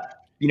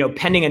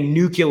 pending a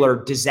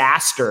nuclear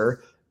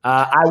disaster,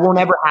 I won't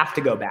ever have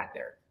to go back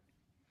there.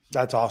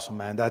 That's awesome,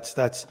 man.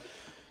 That's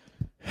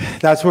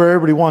where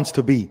everybody wants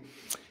to be.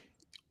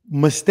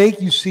 Mistake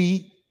you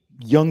see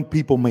young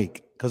people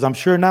make, because I'm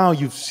sure now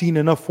you've seen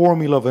enough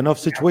formula of enough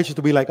situations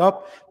to be like,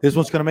 oh, this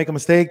one's going to make a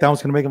mistake, that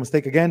one's going to make a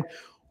mistake again.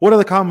 What are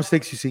the common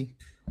mistakes you see?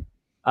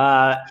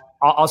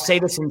 I'll say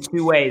this in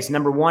two ways.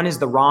 Number one is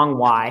the wrong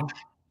why,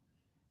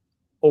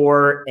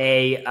 or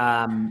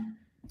an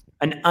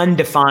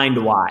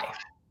undefined why.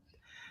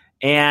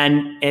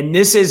 And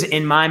this is,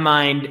 in my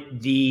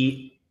mind,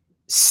 the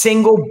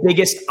single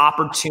biggest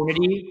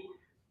opportunity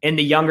in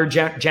the younger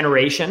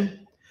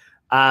generation.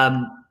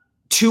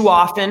 Too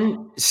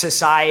often,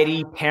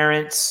 society,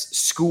 parents,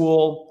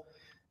 school,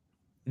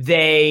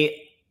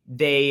 they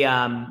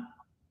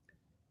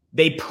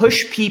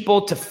push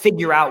people to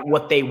figure out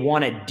what they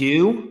want to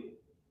do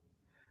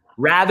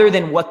rather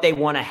than what they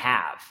want to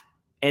have.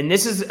 And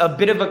this is a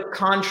bit of a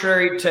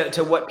contrary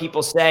to what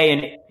people say,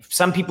 and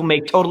some people may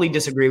totally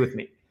disagree with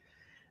me.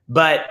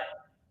 But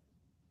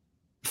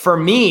for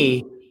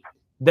me,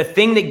 the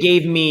thing that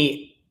gave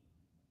me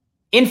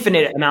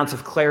infinite amounts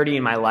of clarity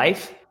in my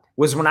life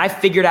was when I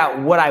figured out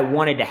what I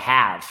wanted to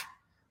have.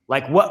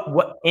 Like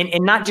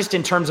and not just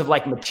in terms of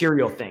like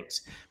material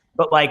things,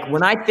 but like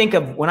when I think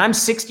of when I'm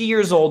 60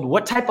 years old,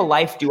 what type of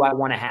life do I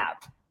want to have?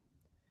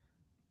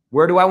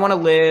 Where do I want to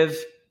live?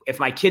 If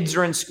my kids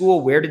are in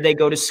school, where did they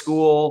go to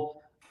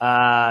school?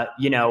 Where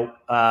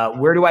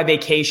do I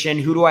vacation?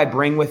 Who do I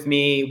bring with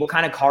me? What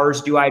kind of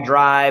cars do I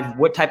drive?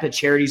 What type of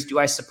charities do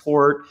I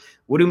support?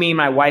 What do me and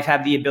my wife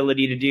have the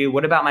ability to do?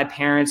 What about my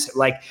parents?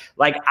 Like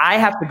I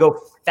have to go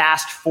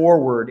fast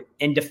forward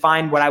and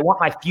define what I want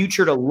my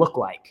future to look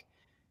like.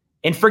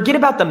 And forget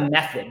about the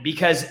method,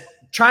 because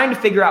trying to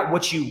figure out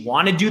what you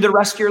want to do the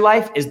rest of your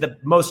life is the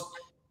most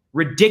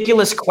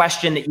ridiculous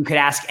question that you could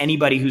ask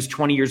anybody who's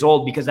 20 years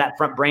old, because that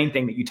front brain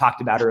thing that you talked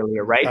about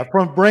earlier, right? That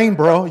front brain,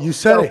 bro, you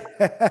said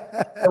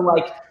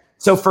it.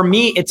 So for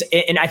me,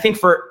 and I think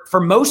for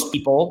most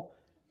people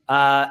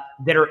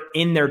that are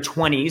in their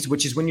 20s,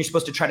 which is when you're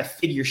supposed to try to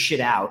figure shit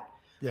out.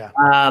 Yeah.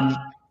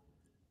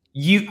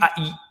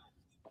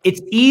 It's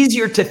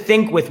easier to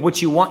think with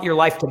what you want your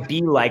life to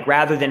be like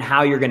rather than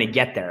how you're going to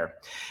get there.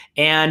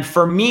 And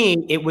for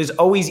me, it was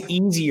always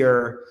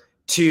easier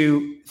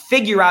to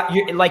figure out,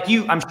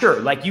 I'm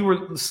sure, like you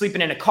were sleeping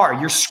in a car,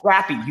 you're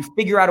scrappy, you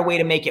figure out a way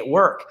to make it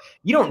work.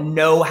 You don't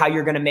know how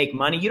you're going to make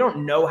money. You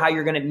don't know how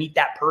you're going to meet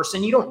that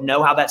person. You don't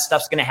know how that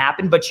stuff's going to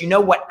happen, but you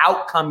know what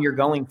outcome you're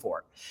going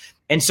for.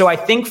 And so I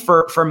think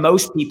for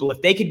most people,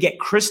 if they could get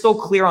crystal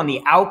clear on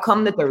the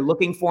outcome that they're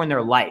looking for in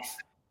their life.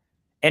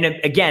 And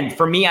again,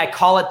 for me, I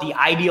call it the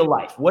ideal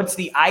life. What's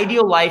the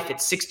ideal life at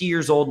 60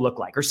 years old look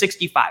like, or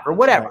 65 or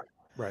whatever?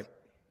 Right.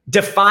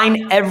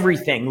 Define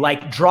everything,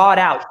 like draw it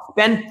out,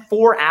 spend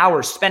 4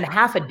 hours, spend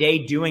half a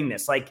day doing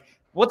this. Like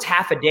what's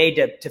half a day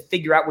to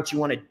figure out what you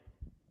want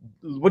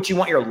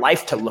your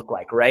life to look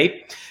like,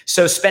 right?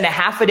 So spend a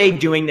half a day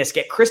doing this,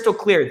 get crystal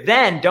clear.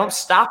 Then don't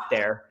stop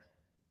there.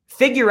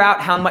 Figure out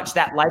how much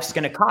that life's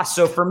going to cost.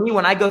 So for me,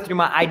 when I go through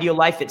my ideal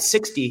life at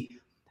 60,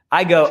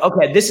 I go,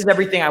 okay, this is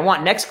everything I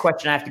want. Next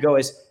question I have to go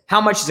is,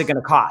 how much is it going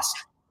to cost?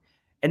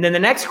 And then the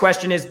next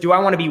question is, do I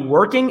want to be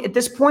working at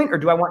this point, or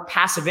do I want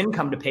passive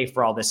income to pay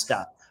for all this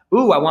stuff?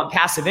 Ooh, I want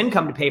passive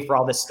income to pay for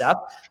all this stuff.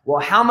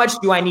 Well, how much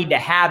do I need to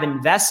have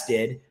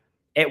invested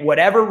at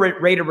whatever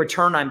rate of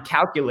return I'm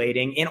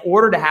calculating in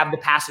order to have the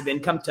passive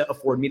income to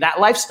afford me that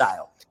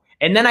lifestyle?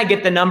 And then I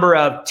get the number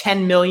of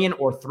 10 million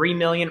or 3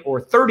 million or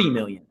 30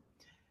 million.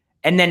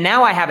 And then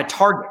now I have a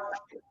target.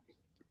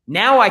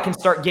 Now I can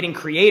start getting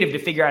creative to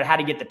figure out how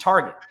to get the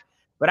target.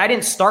 But I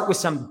didn't start with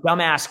some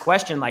dumbass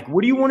question like,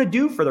 what do you want to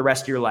do for the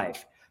rest of your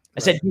life? I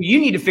said, you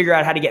need to figure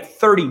out how to get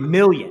 30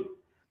 million.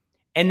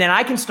 And then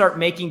I can start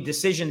making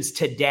decisions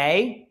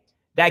today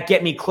that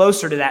get me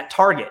closer to that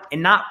target,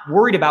 and not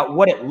worried about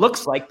what it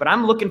looks like, but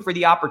I'm looking for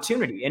the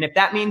opportunity. And if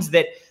that means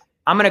that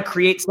I'm going to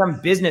create some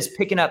business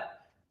picking up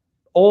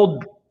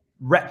old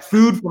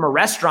food from a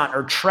restaurant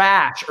or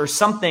trash or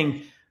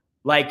something,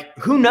 like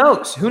who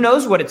knows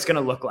what it's going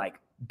to look like.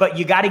 But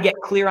you got to get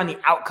clear on the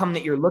outcome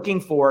that you're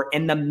looking for,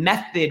 and the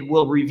method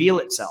will reveal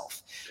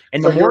itself.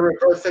 And so you're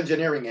reverse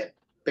engineering it,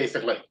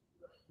 basically.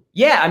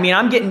 Yeah, I mean,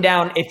 I'm getting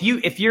down.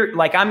 If you're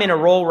like, I'm in a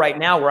role right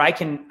now where I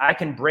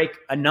can break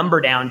a number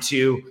down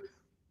to,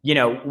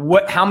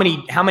 how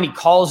many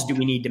calls do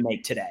we need to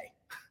make today?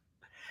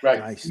 Right.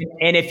 Nice.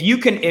 And if you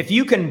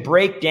can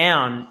break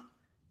your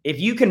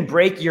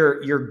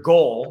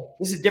goal,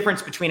 this is the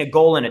difference between a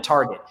goal and a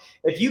target.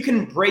 If you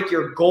can break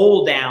your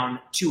goal down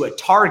to a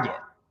target,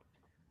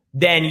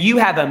 then you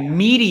have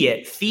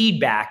immediate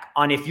feedback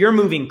on if you're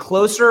moving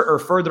closer or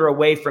further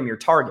away from your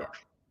target.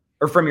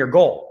 or from your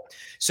goal.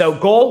 So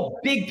goal,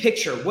 big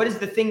picture. What is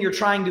the thing you're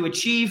trying to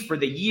achieve for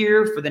the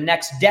year, for the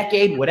next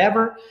decade,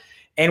 whatever?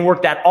 And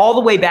work that all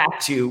the way back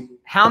to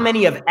how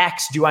many of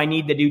X do I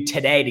need to do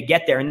today to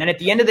get there? And then at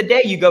the end of the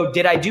day, you go,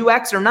 did I do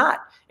X or not?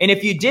 And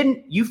if you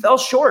didn't, you fell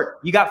short.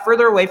 You got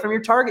further away from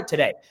your target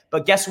today.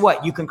 But guess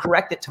what? You can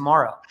correct it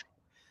tomorrow.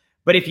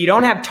 But if you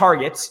don't have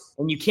targets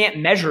and you can't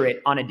measure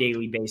it on a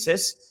daily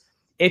basis,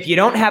 if you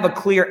don't have a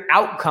clear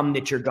outcome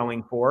that you're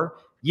going for,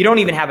 you don't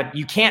even have it.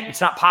 You can't,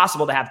 it's not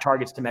possible to have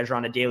targets to measure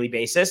on a daily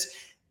basis.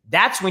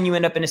 That's when you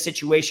end up in a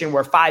situation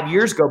where 5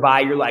 years go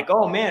by. You're like,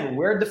 oh man,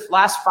 where'd the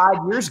last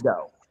 5 years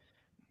go?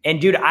 And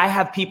dude, I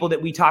have people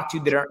that we talk to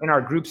that are in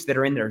our groups that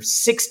are in their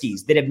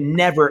 60s that have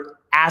never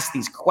asked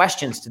these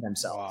questions to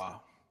themselves.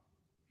 Wow.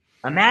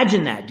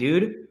 Imagine that,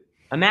 dude.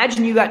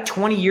 Imagine you got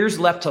 20 years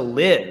left to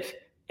live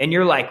and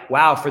you're like,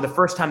 wow, for the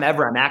first time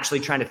ever, I'm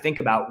actually trying to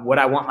think about what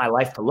I want my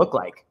life to look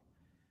like.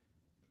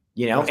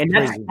 You know,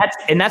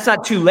 that's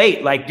not too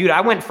late. Like, dude,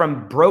 I went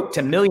from broke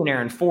to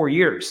millionaire in 4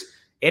 years.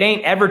 It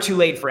ain't ever too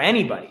late for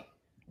anybody.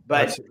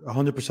 But that's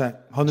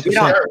 100%. Get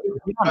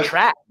on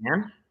track,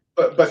 man.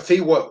 But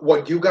see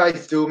what you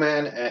guys do,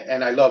 man,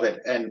 and I love it.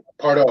 And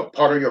part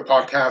of your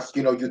podcast,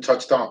 you know, you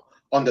touched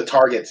on the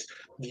targets.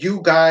 You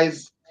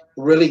guys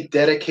really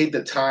dedicate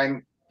the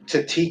time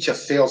to teach a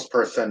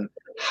salesperson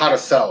how to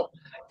sell.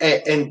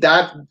 And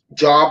that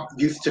job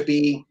used to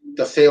be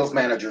the sales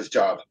manager's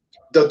job,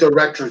 the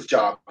director's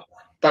job.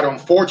 But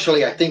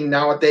unfortunately, I think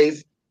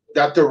nowadays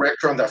that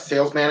director and that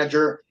sales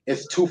manager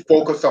is too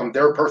focused on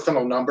their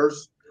personal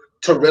numbers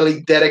to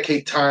really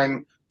dedicate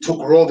time to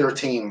grow their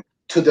team,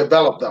 to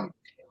develop them.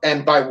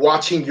 And by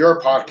watching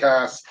your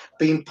podcast,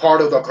 being part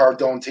of the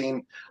Cardone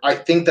team, I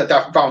think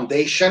that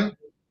foundation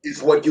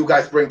is what you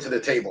guys bring to the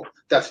table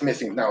that's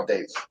missing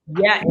nowadays.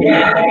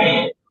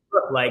 Yeah.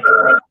 Like,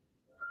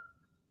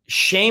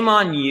 shame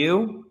on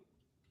you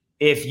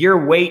if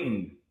you're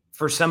waiting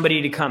for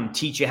somebody to come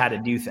teach you how to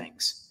do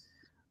things.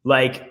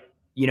 Like,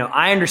 you know,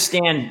 I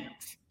understand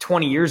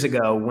 20 years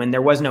ago when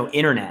there was no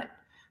internet,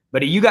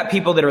 but you got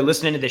people that are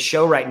listening to this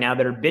show right now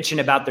that are bitching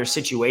about their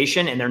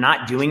situation and they're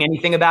not doing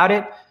anything about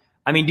it.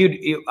 I mean, dude,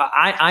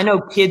 I know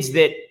kids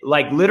that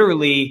like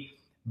literally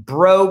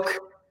broke,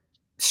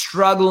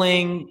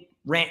 struggling,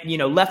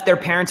 left their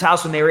parents'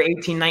 house when they were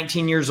 18,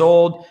 19 years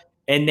old,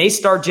 and they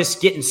start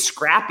just getting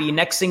scrappy.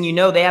 Next thing you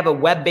know, they have a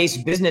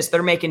web-based business.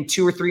 They're making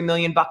 $2 or $3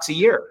 million a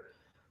year.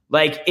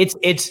 Like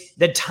it's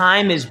the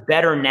time is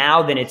better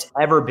now than it's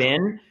ever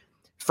been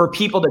for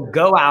people to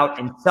go out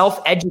and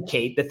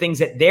self-educate the things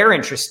that they're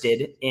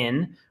interested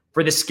in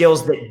for the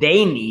skills that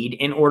they need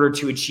in order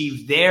to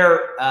achieve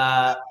their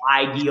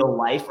ideal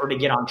life or to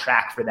get on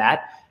track for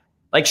that.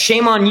 Like,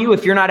 shame on you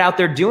if you're not out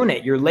there doing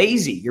it. You're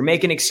lazy. You're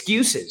making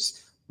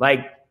excuses.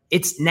 Like,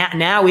 it's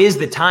now is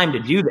the time to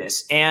do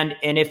this. And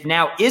if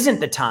now isn't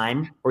the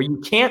time, or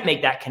you can't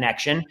make that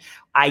connection,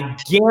 I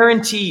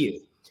guarantee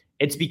you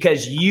it's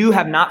because you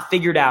have not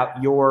figured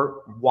out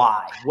your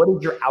why. What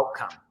is your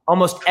outcome?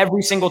 Almost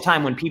every single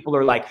time when people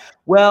are like,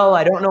 well,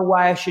 I don't know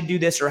why I should do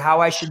this or how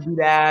I should do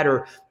that,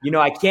 or, you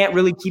know, I can't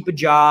really keep a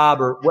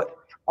job or what,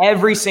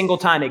 every single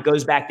time it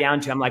goes back down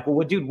to, I'm like,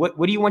 well, dude, what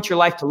do you want your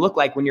life to look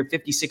like when you're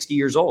 50, 60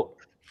 years old?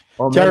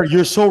 Jared,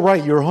 you're so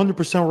right. You're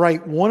 100%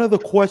 right. One of the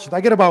questions,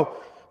 I get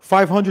about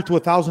 500 to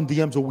 1,000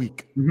 DMs a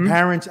week. Mm-hmm.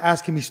 Parents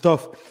asking me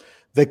stuff.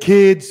 The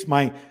kids,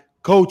 my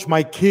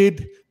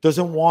kid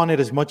doesn't want it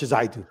as much as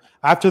I do.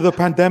 After the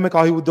pandemic,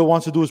 all he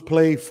wants to do is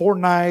play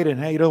Fortnite,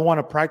 and he doesn't want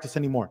to practice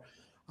anymore.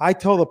 I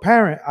tell the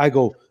parent, I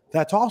go,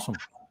 that's awesome.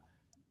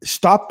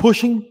 Stop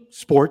pushing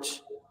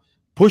sports,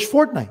 push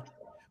Fortnite.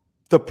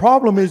 The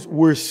problem is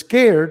we're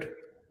scared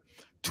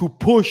to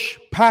push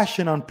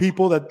passion on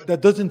people that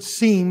doesn't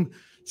seem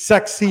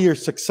sexy or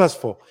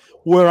successful,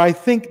 where I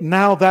think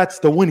now that's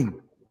the winning.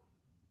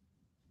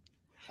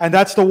 And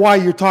that's the why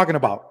you're talking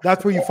about.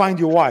 That's where you find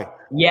your why.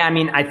 Yeah, I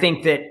mean, I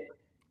think that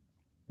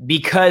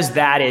because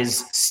that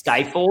is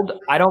stifled,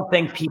 I don't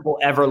think people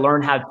ever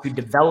learn how to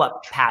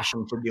develop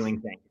passion for doing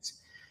things.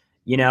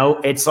 You know,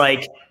 it's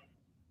like,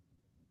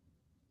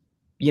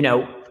 you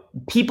know,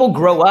 people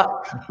grow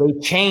up, they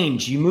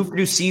change, you move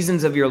through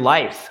seasons of your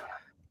life.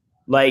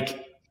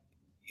 Like,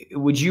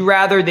 would you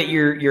rather that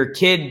your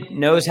kid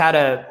knows how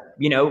to,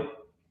 you know,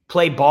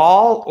 play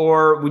ball,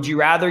 or would you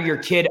rather your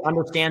kid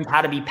understands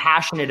how to be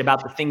passionate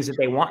about the things that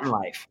they want in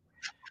life?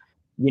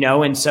 You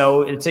know, and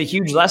so it's a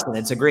huge lesson.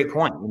 It's a great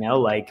point, you know,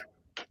 like,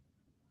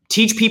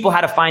 teach people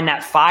how to find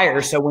that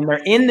fire. So when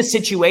they're in the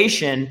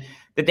situation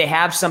that they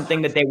have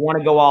something that they want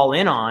to go all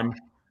in on,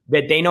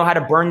 that they know how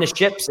to burn the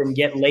ships and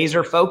get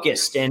laser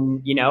focused and,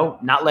 you know,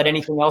 not let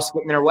anything else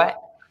get in their way.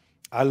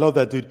 I love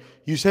that, dude.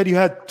 You said you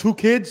had 2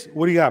 kids.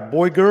 What do you got?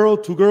 Boy, girl,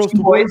 2 girls,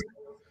 2 boys.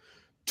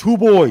 2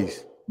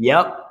 boys.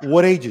 Yep.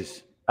 What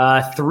ages?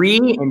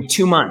 3 and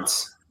 2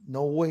 months.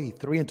 No way.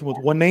 3 and 2 months.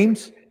 What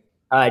names?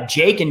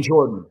 Jake and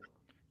Jordan.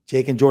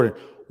 Jake and Jordan.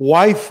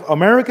 Wife,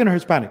 American or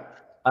Hispanic?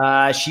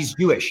 She's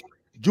Jewish.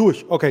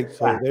 Jewish. Okay,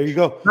 so there you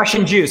go.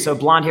 Russian Jew, so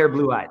blonde hair,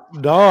 blue eyed.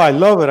 No, I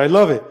love it. I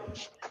love it.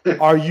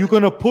 Are you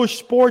going to push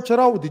sports at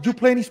all? Did you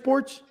play any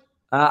sports?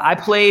 I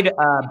played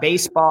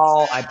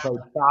baseball. I played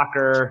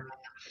soccer.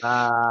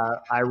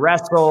 I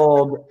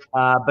wrestled,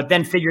 but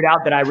then figured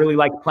out that I really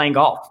liked playing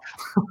golf.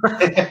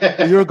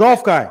 You're a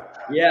golf guy.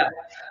 Yeah.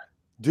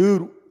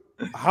 Dude,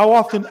 how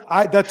often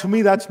that to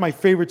me, that's my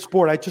favorite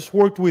sport. I just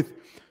worked with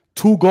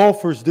 2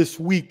 golfers this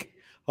week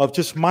of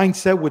just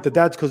mindset with the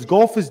dads, because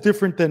golf is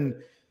different than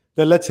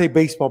let's say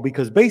baseball,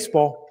 because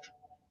baseball,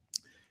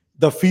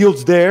 the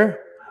field's there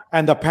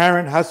and the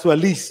parent has to at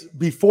least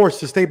be forced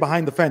to stay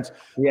behind the fence.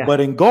 Yeah. But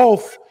in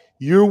golf,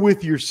 you're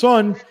with your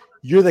son,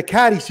 you're the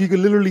caddy, so you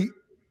can literally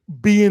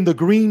be in the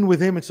green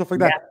with him and stuff like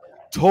that.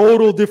 Yeah.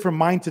 Total different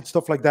mindset,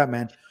 stuff like that,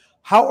 man.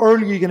 How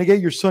early are you going to get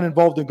your son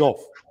involved in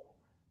golf?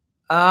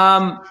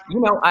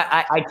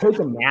 I take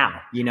him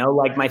now,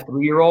 like my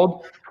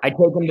 3-year-old, I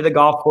take him to the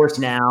golf course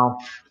now.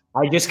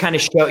 I just kind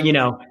of show,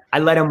 I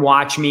let him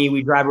watch me.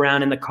 We drive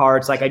around in the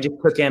carts. Like I just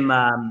took him,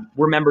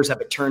 we're members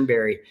up at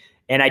Turnberry,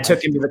 and I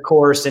took him to the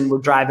course and we're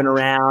driving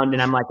around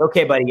and I'm like,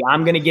 okay, buddy,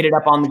 I'm going to get it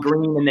up on the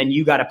green and then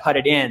you got to putt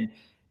it in,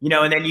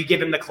 and then you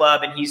give him the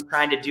club and he's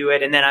trying to do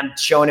it. And then I'm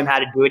showing him how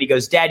to do it. He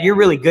goes, Dad, you're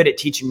really good at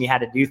teaching me how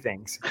to do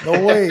things.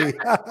 No way.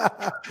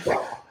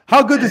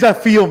 How good does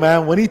that feel,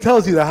 man? When he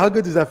tells you that, how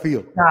good does that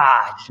feel?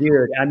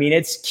 Dude. I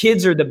mean,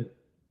 kids are the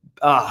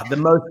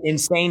most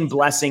insane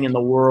blessing in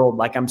the world.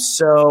 Like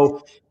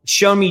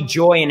shown me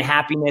joy and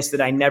happiness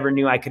that I never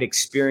knew I could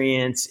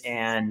experience.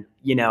 And,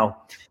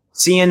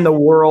 seeing the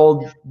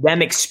world,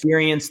 them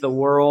experience the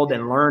world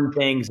and learn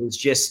things is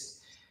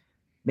just,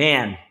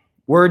 man,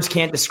 words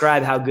can't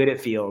describe how good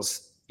it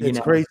feels. It's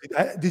crazy.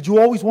 Did you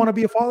always want to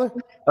be a father?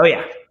 Oh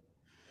yeah.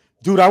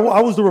 Dude, I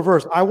was the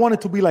reverse. I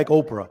wanted to be like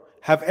Oprah.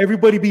 Have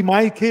everybody be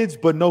my kids,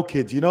 but no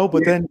kids,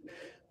 But then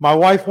my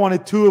wife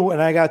wanted 2,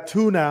 and I got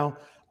 2 now.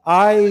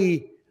 Are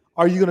you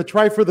going to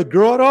try for the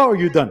girl at all, or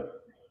you're done?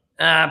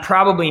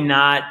 Probably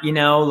not.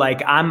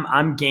 Like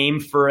I'm game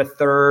for a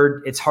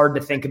 3rd. It's hard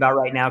to think about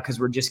right now because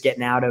we're just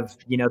getting out of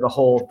the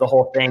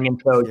whole thing,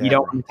 and so you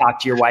don't want to talk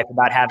to your wife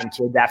about having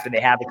kids after they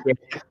have a kid,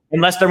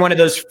 unless they're one of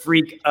those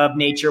freak of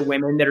nature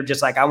women that are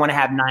just like, I want to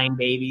have 9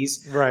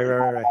 babies.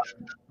 Right.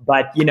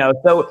 But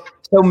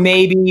so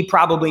maybe,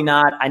 probably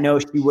not. I know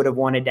she would have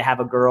wanted to have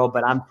a girl,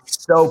 but I'm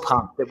so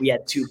pumped that we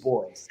had 2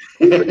 boys.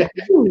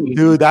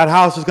 Dude, that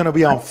house is going to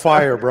be on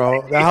fire,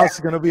 bro. That house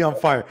is going to be on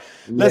fire.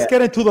 Let's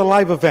get into the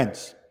live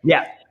events.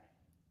 Yeah.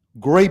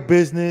 Great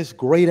business,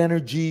 great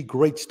energy,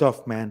 great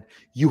stuff, man.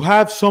 You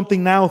have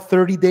something now,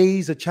 30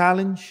 days, a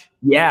challenge?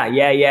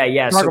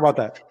 Yeah. Talk about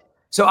that.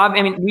 So,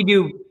 I mean, we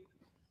do,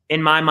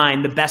 in my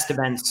mind, the best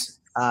events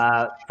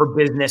for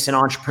business and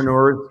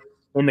entrepreneurs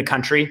in the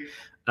country.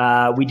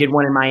 We did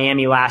one in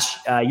Miami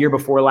year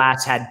before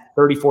last, had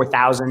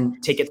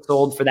 34,000 tickets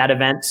sold for that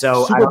event.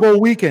 So Super Bowl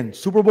weekend,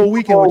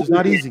 which is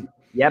not easy.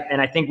 Yep.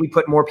 And I think we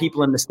put more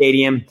people in the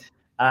stadium,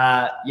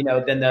 than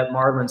the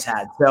Marlins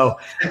had. So,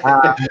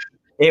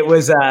 it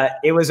was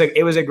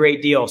a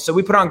great deal. So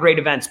we put on great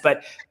events,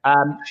 but,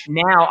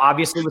 now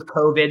obviously with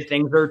COVID,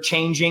 things are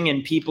changing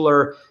and people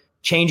are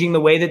changing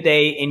the way that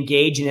they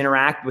engage and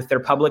interact with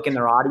their public and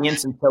their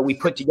audience. And so we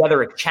put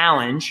together a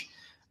challenge.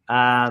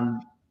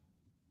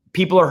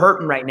 People are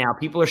hurting right now.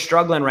 People are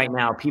struggling right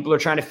now. People are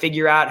trying to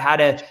figure out how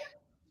to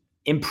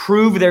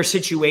improve their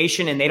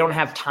situation, and they don't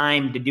have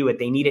time to do it.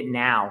 They need it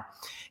now.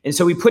 And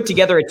so we put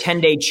together a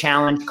 10-day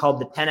challenge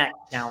called the 10X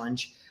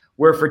Challenge,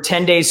 where for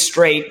 10 days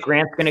straight,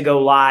 Grant's going to go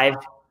live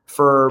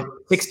for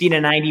 60 to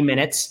 90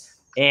 minutes,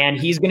 and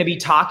he's going to be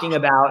talking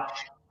about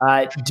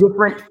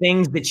different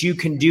things that you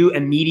can do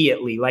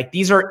immediately. Like,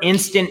 these are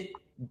instant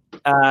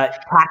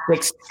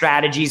tactics,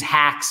 strategies,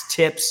 hacks,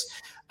 tips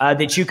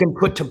that you can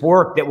put to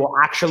work that will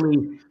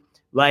actually,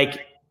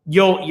 like,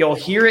 you'll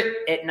hear it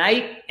at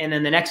night, and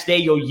then the next day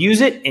you'll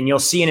use it and you'll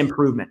see an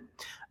improvement.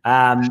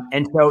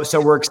 And so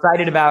we're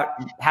excited about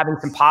having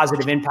some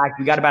positive impact.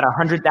 We got about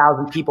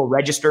 100,000 people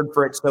registered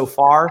for it so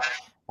far.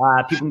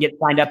 People can get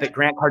signed up at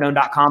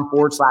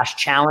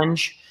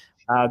grantcardone.com/challenge,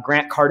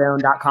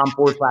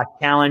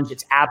 grantcardone.com/challenge.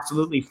 It's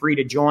absolutely free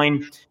to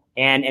join.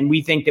 And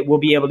we think that we'll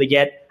be able to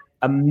get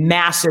a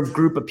massive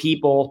group of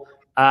people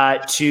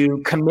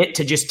to commit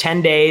to just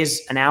 10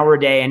 days, an hour a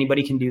day.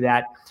 Anybody can do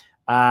that,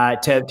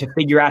 to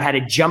figure out how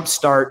to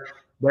jumpstart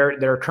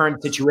their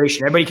current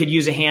situation. Everybody could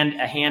use a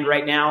hand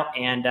right now,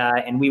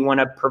 and we want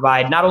to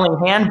provide not only a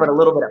hand but a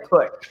little bit of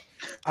push.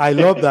 I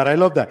love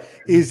that.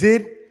 Is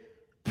it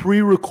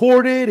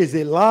pre-recorded? Is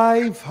it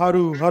live? How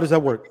does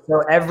that work?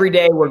 So every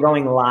day we're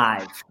going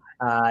live.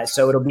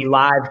 So it'll be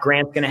live.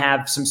 Grant's going to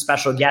have some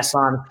special guests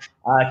on.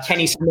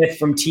 Kenny Smith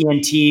from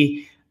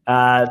TNT,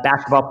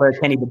 basketball player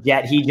Kenny the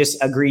Jet. He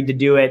just agreed to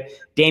do it.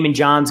 Damon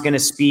John's going to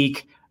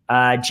speak.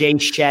 Jay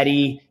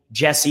Shetty,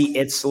 Jesse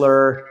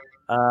Itzler,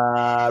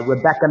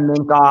 Rebecca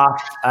Minkoff,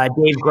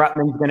 Dave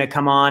Grutman's going to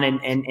come on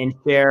and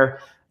share.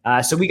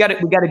 So we got a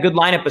good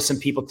lineup of some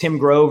people. Tim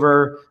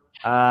Grover,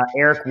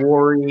 Eric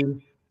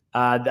Worre,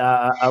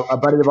 a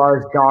buddy of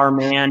ours, Dar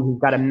Man, who's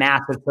got a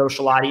massive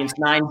social audience,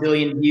 9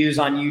 billion views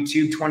on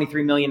YouTube,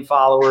 23 million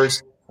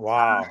followers.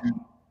 Wow.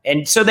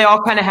 And so they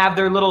all kind of have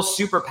their little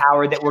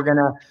superpower that we're going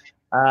to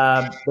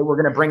that we're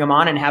going to bring them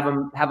on and have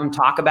them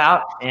talk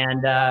about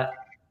and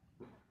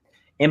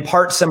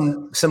impart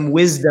some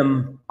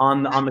wisdom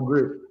on the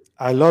group.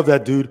 I love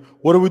that, dude.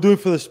 What are we doing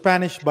for the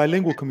Spanish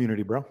bilingual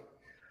community, bro?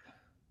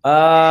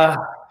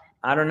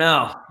 I don't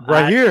know.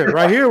 Right here.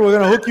 We're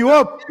gonna hook you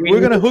up.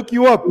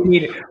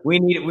 We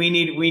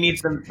need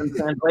some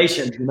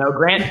translations. You know,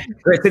 Grant.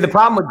 See, the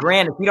problem with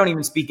Grant is he don't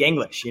even speak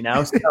English. You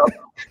know, so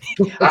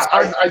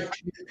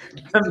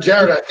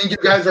Jared, I think you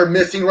guys are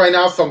missing right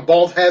now some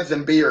bald heads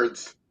and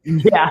beards.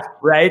 Yeah,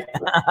 right.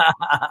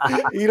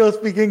 You don't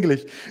speak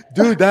English,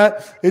 dude.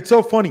 It's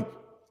so funny.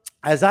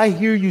 As I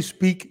hear you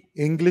speak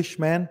English,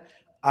 man,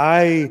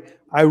 I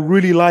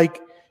really like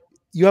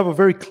you have a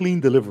very clean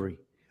delivery.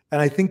 And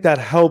I think that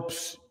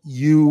helps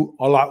you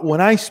a lot. When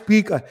I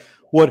speak, I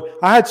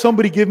had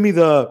somebody give me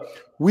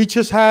we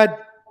just had,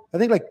 I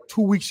think like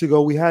 2 weeks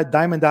ago, we had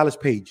Diamond Dallas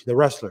Page, the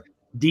wrestler.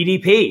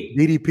 DDP,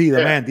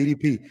 man,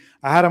 DDP.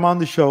 I had him on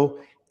the show.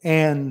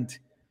 And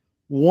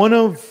one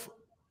of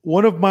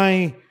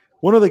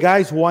the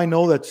guys who I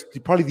know that's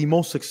probably the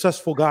most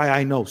successful guy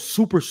I know,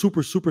 super,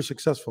 super, super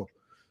successful,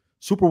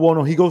 super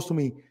well-known. He goes to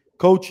me,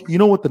 Coach, you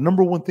know what the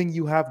number one thing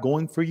you have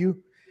going for you?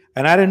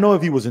 And I didn't know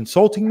if he was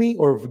insulting me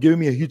or giving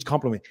me a huge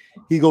compliment.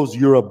 He goes,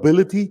 your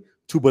ability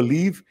to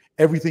believe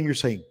everything you're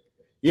saying.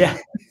 Yeah.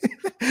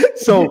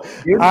 So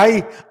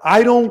I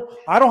don't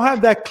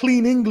have that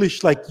clean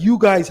English like you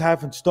guys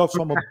have and stuff.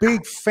 So I'm a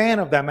big fan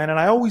of that, man. And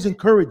I always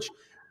encourage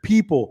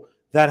people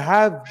that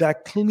have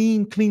that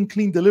clean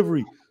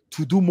delivery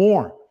to do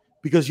more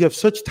because you have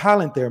such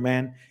talent there,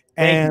 man.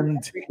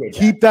 And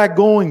keep that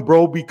going,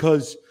 bro,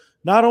 because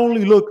not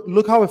only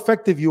look how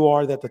effective you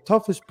are, that the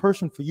toughest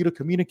person for you to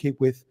communicate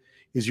with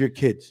is your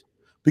kids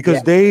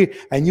because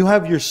you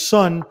have your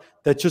son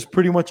that just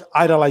pretty much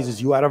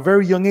idolizes you at a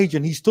very young age.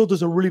 And he still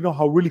doesn't really know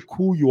how really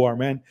cool you are,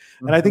 man.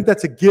 Mm-hmm. And I think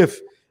that's a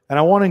gift. And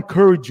I want to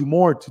encourage you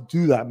more to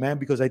do that, man,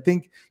 because I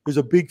think there's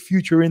a big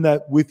future in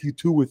that with you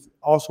too, with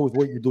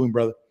what you're doing,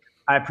 brother.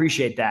 I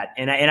appreciate that.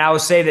 And I will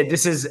say that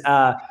this is,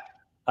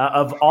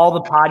 of all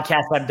the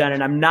podcasts I've done,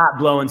 and I'm not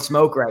blowing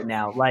smoke right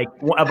now, like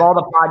of all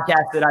the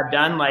podcasts that I've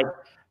done, like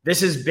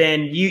this has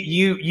been,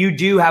 you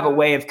do have a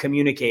way of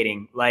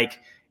communicating, like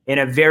in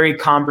a very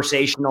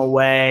conversational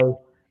way.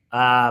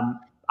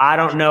 I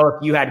don't know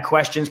if you had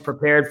questions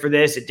prepared for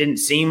this. It didn't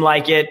seem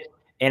like it.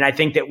 And I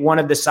think that one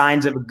of the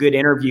signs of a good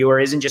interviewer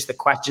isn't just the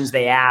questions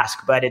they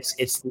ask, but it's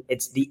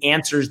the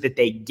answers that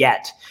they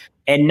get.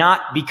 And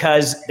not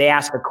because they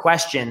ask a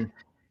question,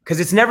 because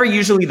it's never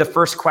usually the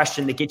first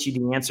question that gets you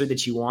the answer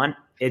that you want.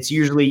 It's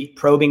usually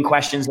probing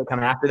questions that come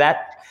after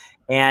that.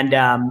 And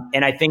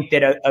I think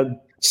that a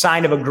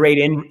sign of a great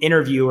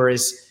interviewer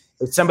is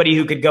somebody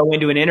who could go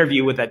into an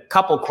interview with a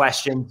couple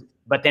questions,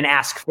 but then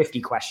ask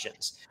 50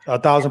 questions.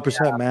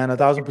 1,000%, man.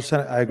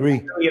 1,000%. I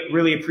agree.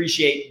 Really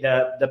appreciate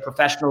the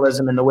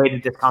professionalism and the way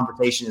that this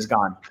conversation has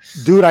gone.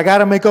 Dude, I got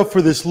to make up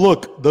for this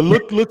look. The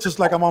look looks just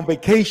like I'm on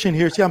vacation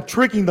here. See, I'm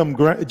tricking them,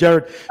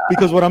 Jared,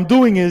 because what I'm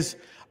doing is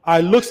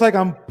looks like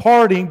I'm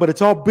partying, but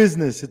it's all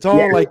business. It's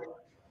all like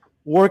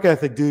work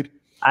ethic, dude.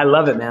 I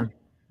love it, man.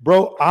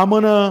 Bro, I'm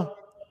gonna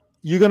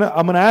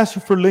ask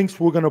you for links.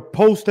 We're gonna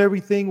post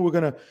everything.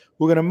 We're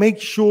gonna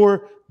make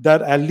sure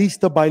that at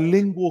least the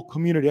bilingual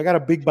community, I got a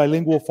big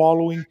bilingual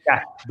following,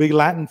 big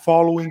Latin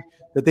following,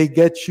 that they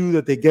get you,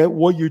 that they get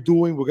what you're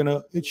doing. We're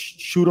gonna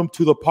shoot them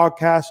to the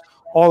podcast,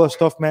 all that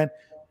stuff, man.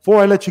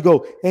 Before I let you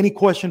go, any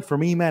question for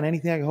me, man?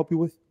 Anything I can help you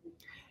with?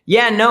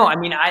 Yeah, no, I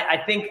mean,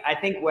 I think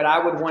what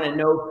I would want to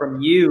know from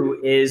you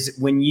is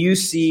when you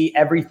see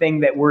everything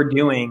that we're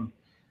doing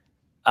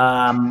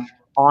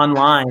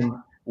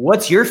online,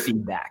 what's your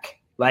feedback?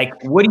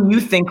 Like, what do you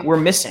think we're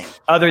missing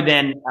other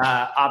than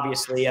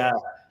obviously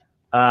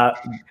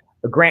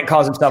Grant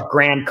calls himself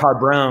Grand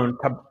Cabron.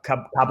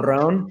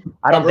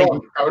 I don't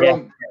think.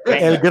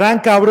 El Gran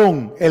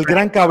Cabron. El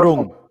Gran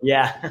Cabron.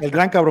 Yeah. El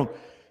Gran Cabron.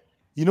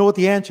 You know what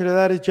the answer to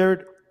that is,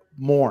 Jared?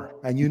 More.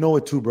 And you know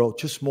it too, bro.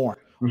 Just more.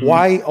 Mm-hmm.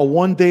 Why a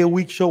 1 day a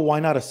week show? Why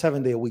not a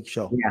 7 day a week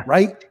show? Yeah.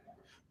 Right?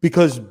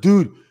 Because,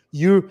 dude,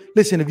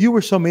 listen, if you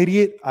were some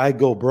idiot, I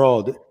go,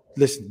 bro,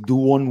 listen, do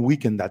 1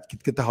 weekend,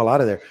 get the hell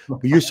out of there.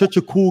 But you're such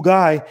a cool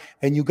guy,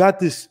 and you got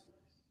this,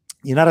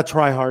 you're not a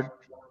tryhard.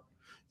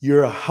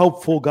 You're a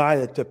helpful guy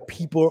that the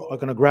people are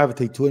going to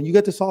gravitate to. And you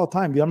get this all the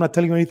time. I'm not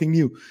telling you anything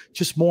new.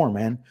 Just more,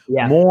 man.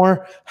 Yeah.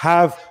 More.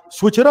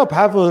 Switch it up.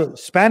 Have a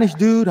Spanish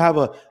dude. Have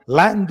a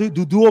Latin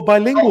dude. Do a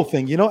bilingual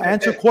thing.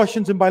 Answer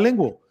questions in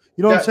bilingual.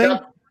 You know what I'm saying?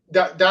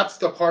 That's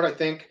the part I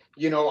think,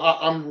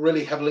 I'm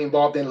really heavily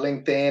involved in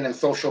LinkedIn and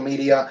social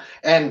media.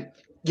 And,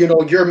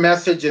 your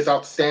message is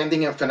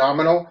outstanding and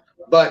phenomenal.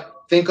 But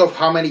think of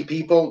how many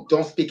people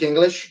don't speak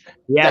English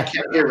that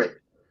can't hear it.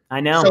 I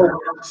know.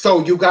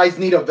 So you guys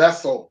need a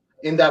vessel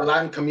in that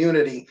Latin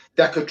community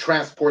that could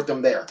transport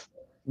them there.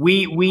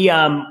 We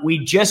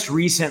just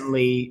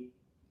recently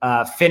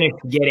finished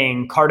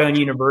getting Cardone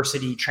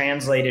University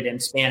translated in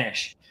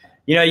Spanish.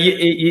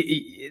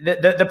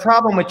 The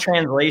problem with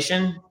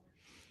translation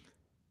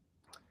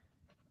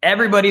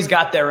everybody's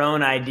got their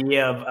own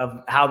idea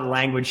of how the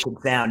language should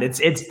sound.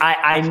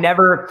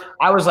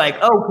 I was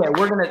like, okay,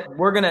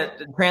 we're gonna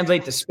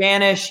translate to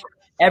Spanish.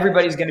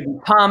 Everybody's gonna be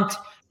pumped.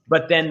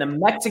 But then the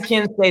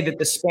Mexicans say that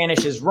the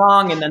Spanish is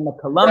wrong, and then the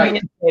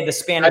Colombians say the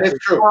Spanish is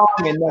wrong,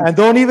 and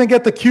don't even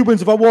get the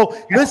Cubans involved. Well,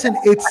 listen,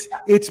 it's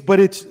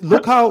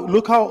look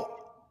how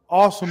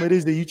awesome it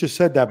is that you just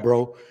said that,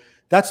 bro.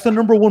 That's the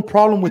number one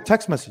problem with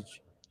text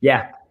message.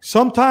 Yeah.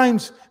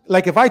 Sometimes,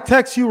 like if I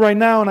text you right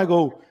now and I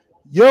go,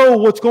 "Yo,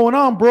 what's going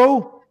on,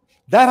 bro?"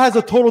 That has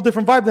a total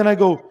different vibe than I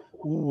go,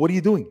 "What are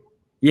you doing?"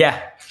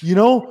 Yeah.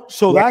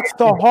 So that's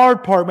the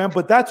hard part, man.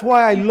 But that's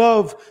why I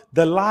love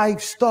the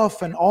live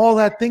stuff and all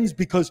that things,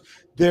 because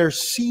they're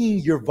seeing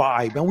your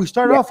vibe. And we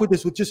started off with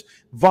this with just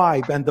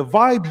vibe, and the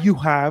vibe you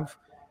have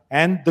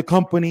and the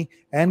company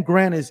and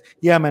Grant is,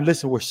 yeah, man,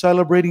 listen, we're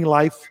celebrating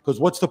life,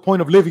 because what's the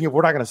point of living if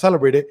we're not going to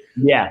celebrate it?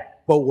 Yeah.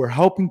 But we're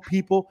helping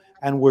people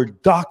and we're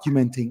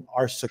documenting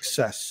our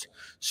success.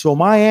 So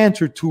my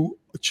answer to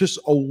just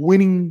a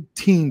winning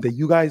team that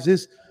you guys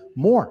is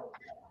more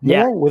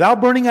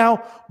without burning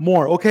out,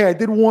 more. Okay, I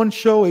did one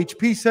show.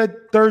 HP said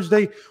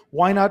Thursday.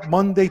 Why not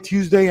Monday,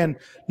 Tuesday? And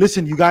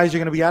listen, you guys are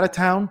going to be out of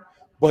town,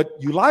 but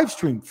you live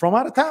stream from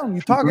out of town.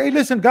 You talk, hey,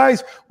 listen,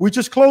 guys, we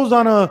just closed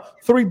on a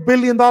 $3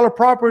 billion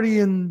property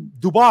in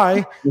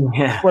Dubai.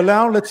 Yeah. But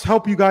now let's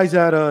help you guys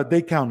at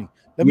Dade County.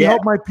 Let me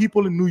help my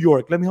people in New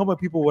York. Let me help my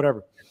people,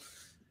 whatever.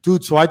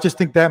 Dude, so I just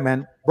think that,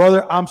 man.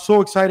 Brother, I'm so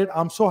excited.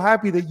 I'm so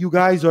happy that you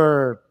guys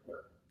are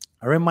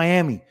in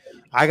Miami.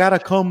 I got to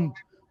come.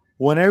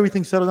 When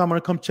everything settles, I'm going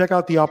to come check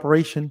out the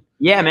operation.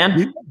 Yeah,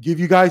 man.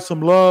 Give you guys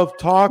some love,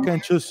 talk,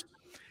 and just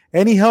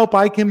any help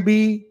I can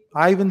be.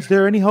 Ivan's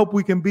there. Any help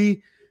we can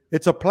be.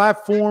 It's a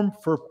platform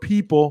for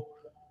people.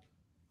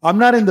 I'm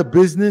not in the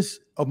business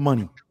of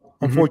money,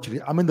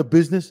 unfortunately. I'm in the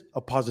business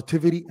of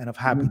positivity and of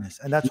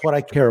happiness, and that's what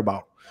I care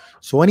about.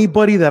 So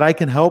anybody that I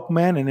can help,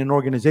 man, in an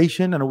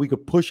organization, and we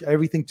could push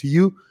everything to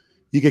you,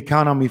 you can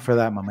count on me for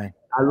that, my man.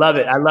 I love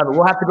it.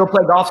 We'll have to go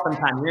play golf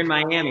sometime. You're in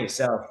Miami,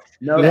 so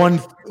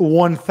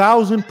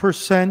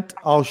 1,000%.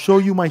 I'll show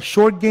you my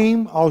short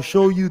game. I'll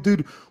show you,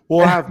 dude.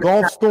 We'll have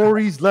golf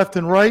stories left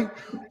and right.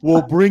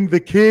 We'll bring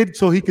the kid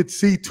so he could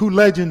see two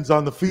legends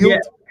on the field. Yeah,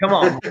 come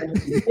on.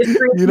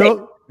 you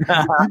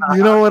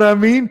know what I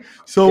mean?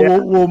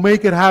 So we'll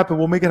make it happen.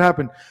 We'll make it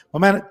happen. My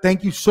man,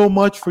 thank you so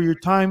much for your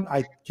time.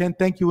 I can't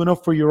thank you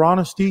enough for your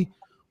honesty.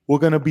 We're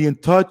going to be in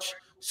touch.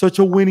 Such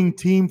a winning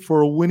team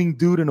for a winning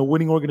dude and a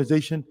winning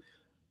organization.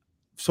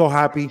 So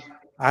happy.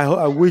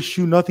 I wish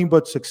you nothing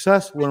but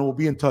success when we'll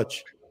be in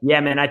touch.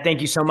 Yeah, man. I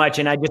thank you so much.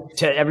 And I just,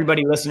 to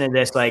everybody listening to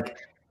this, like,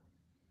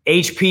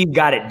 HP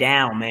got it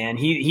down, man.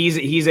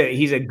 He's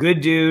a good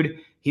dude.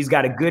 He's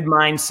got a good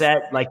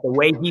mindset. Like, the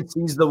way he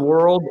sees the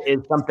world is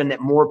something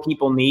that more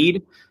people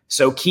need.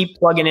 So keep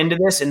plugging into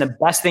this. And the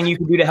best thing you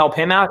can do to help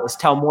him out is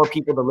tell more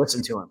people to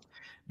listen to him.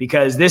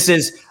 Because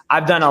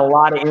I've done a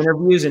lot of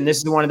interviews, and this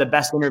is one of the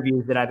best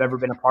interviews that I've ever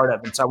been a part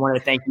of. And so I wanted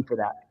to thank you for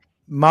that.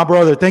 My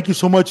brother, thank you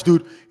so much,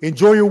 dude.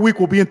 Enjoy your week.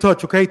 We'll be in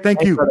touch, okay?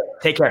 Thanks, you. Brother.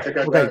 Take care.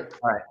 Okay.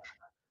 All right.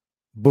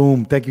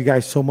 Boom. Thank you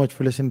guys so much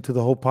for listening to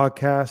the whole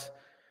podcast.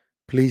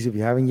 Please, if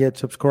you haven't yet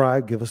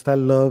subscribed, give us that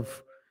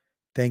love.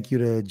 Thank you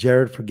to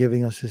Jared for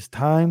giving us his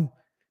time.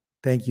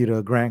 Thank you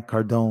to Grant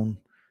Cardone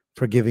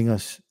for giving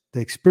us the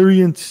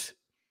experience.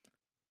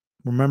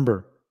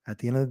 Remember, at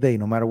the end of the day,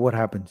 no matter what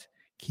happens,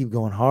 keep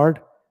going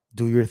hard.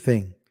 Do your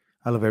thing.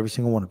 I love every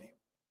single one of you.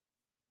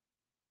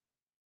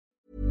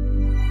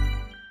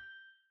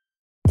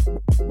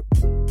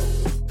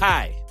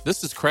 Hi,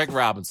 this is Craig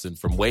Robinson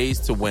from Ways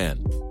to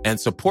Win, and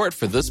support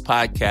for this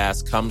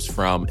podcast comes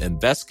from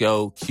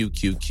Invesco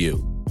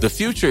QQQ. The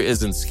future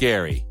isn't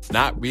scary.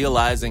 Not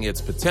realizing its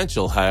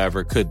potential,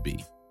 however, could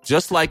be.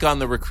 Just like on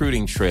the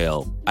recruiting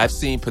trail, I've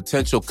seen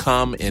potential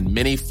come in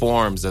many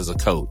forms as a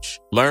coach.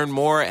 Learn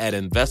more at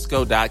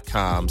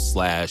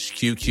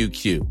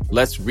Invesco.com/QQQ.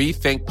 Let's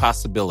rethink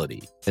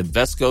possibility.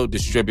 Invesco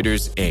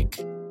Distributors,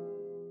 Inc.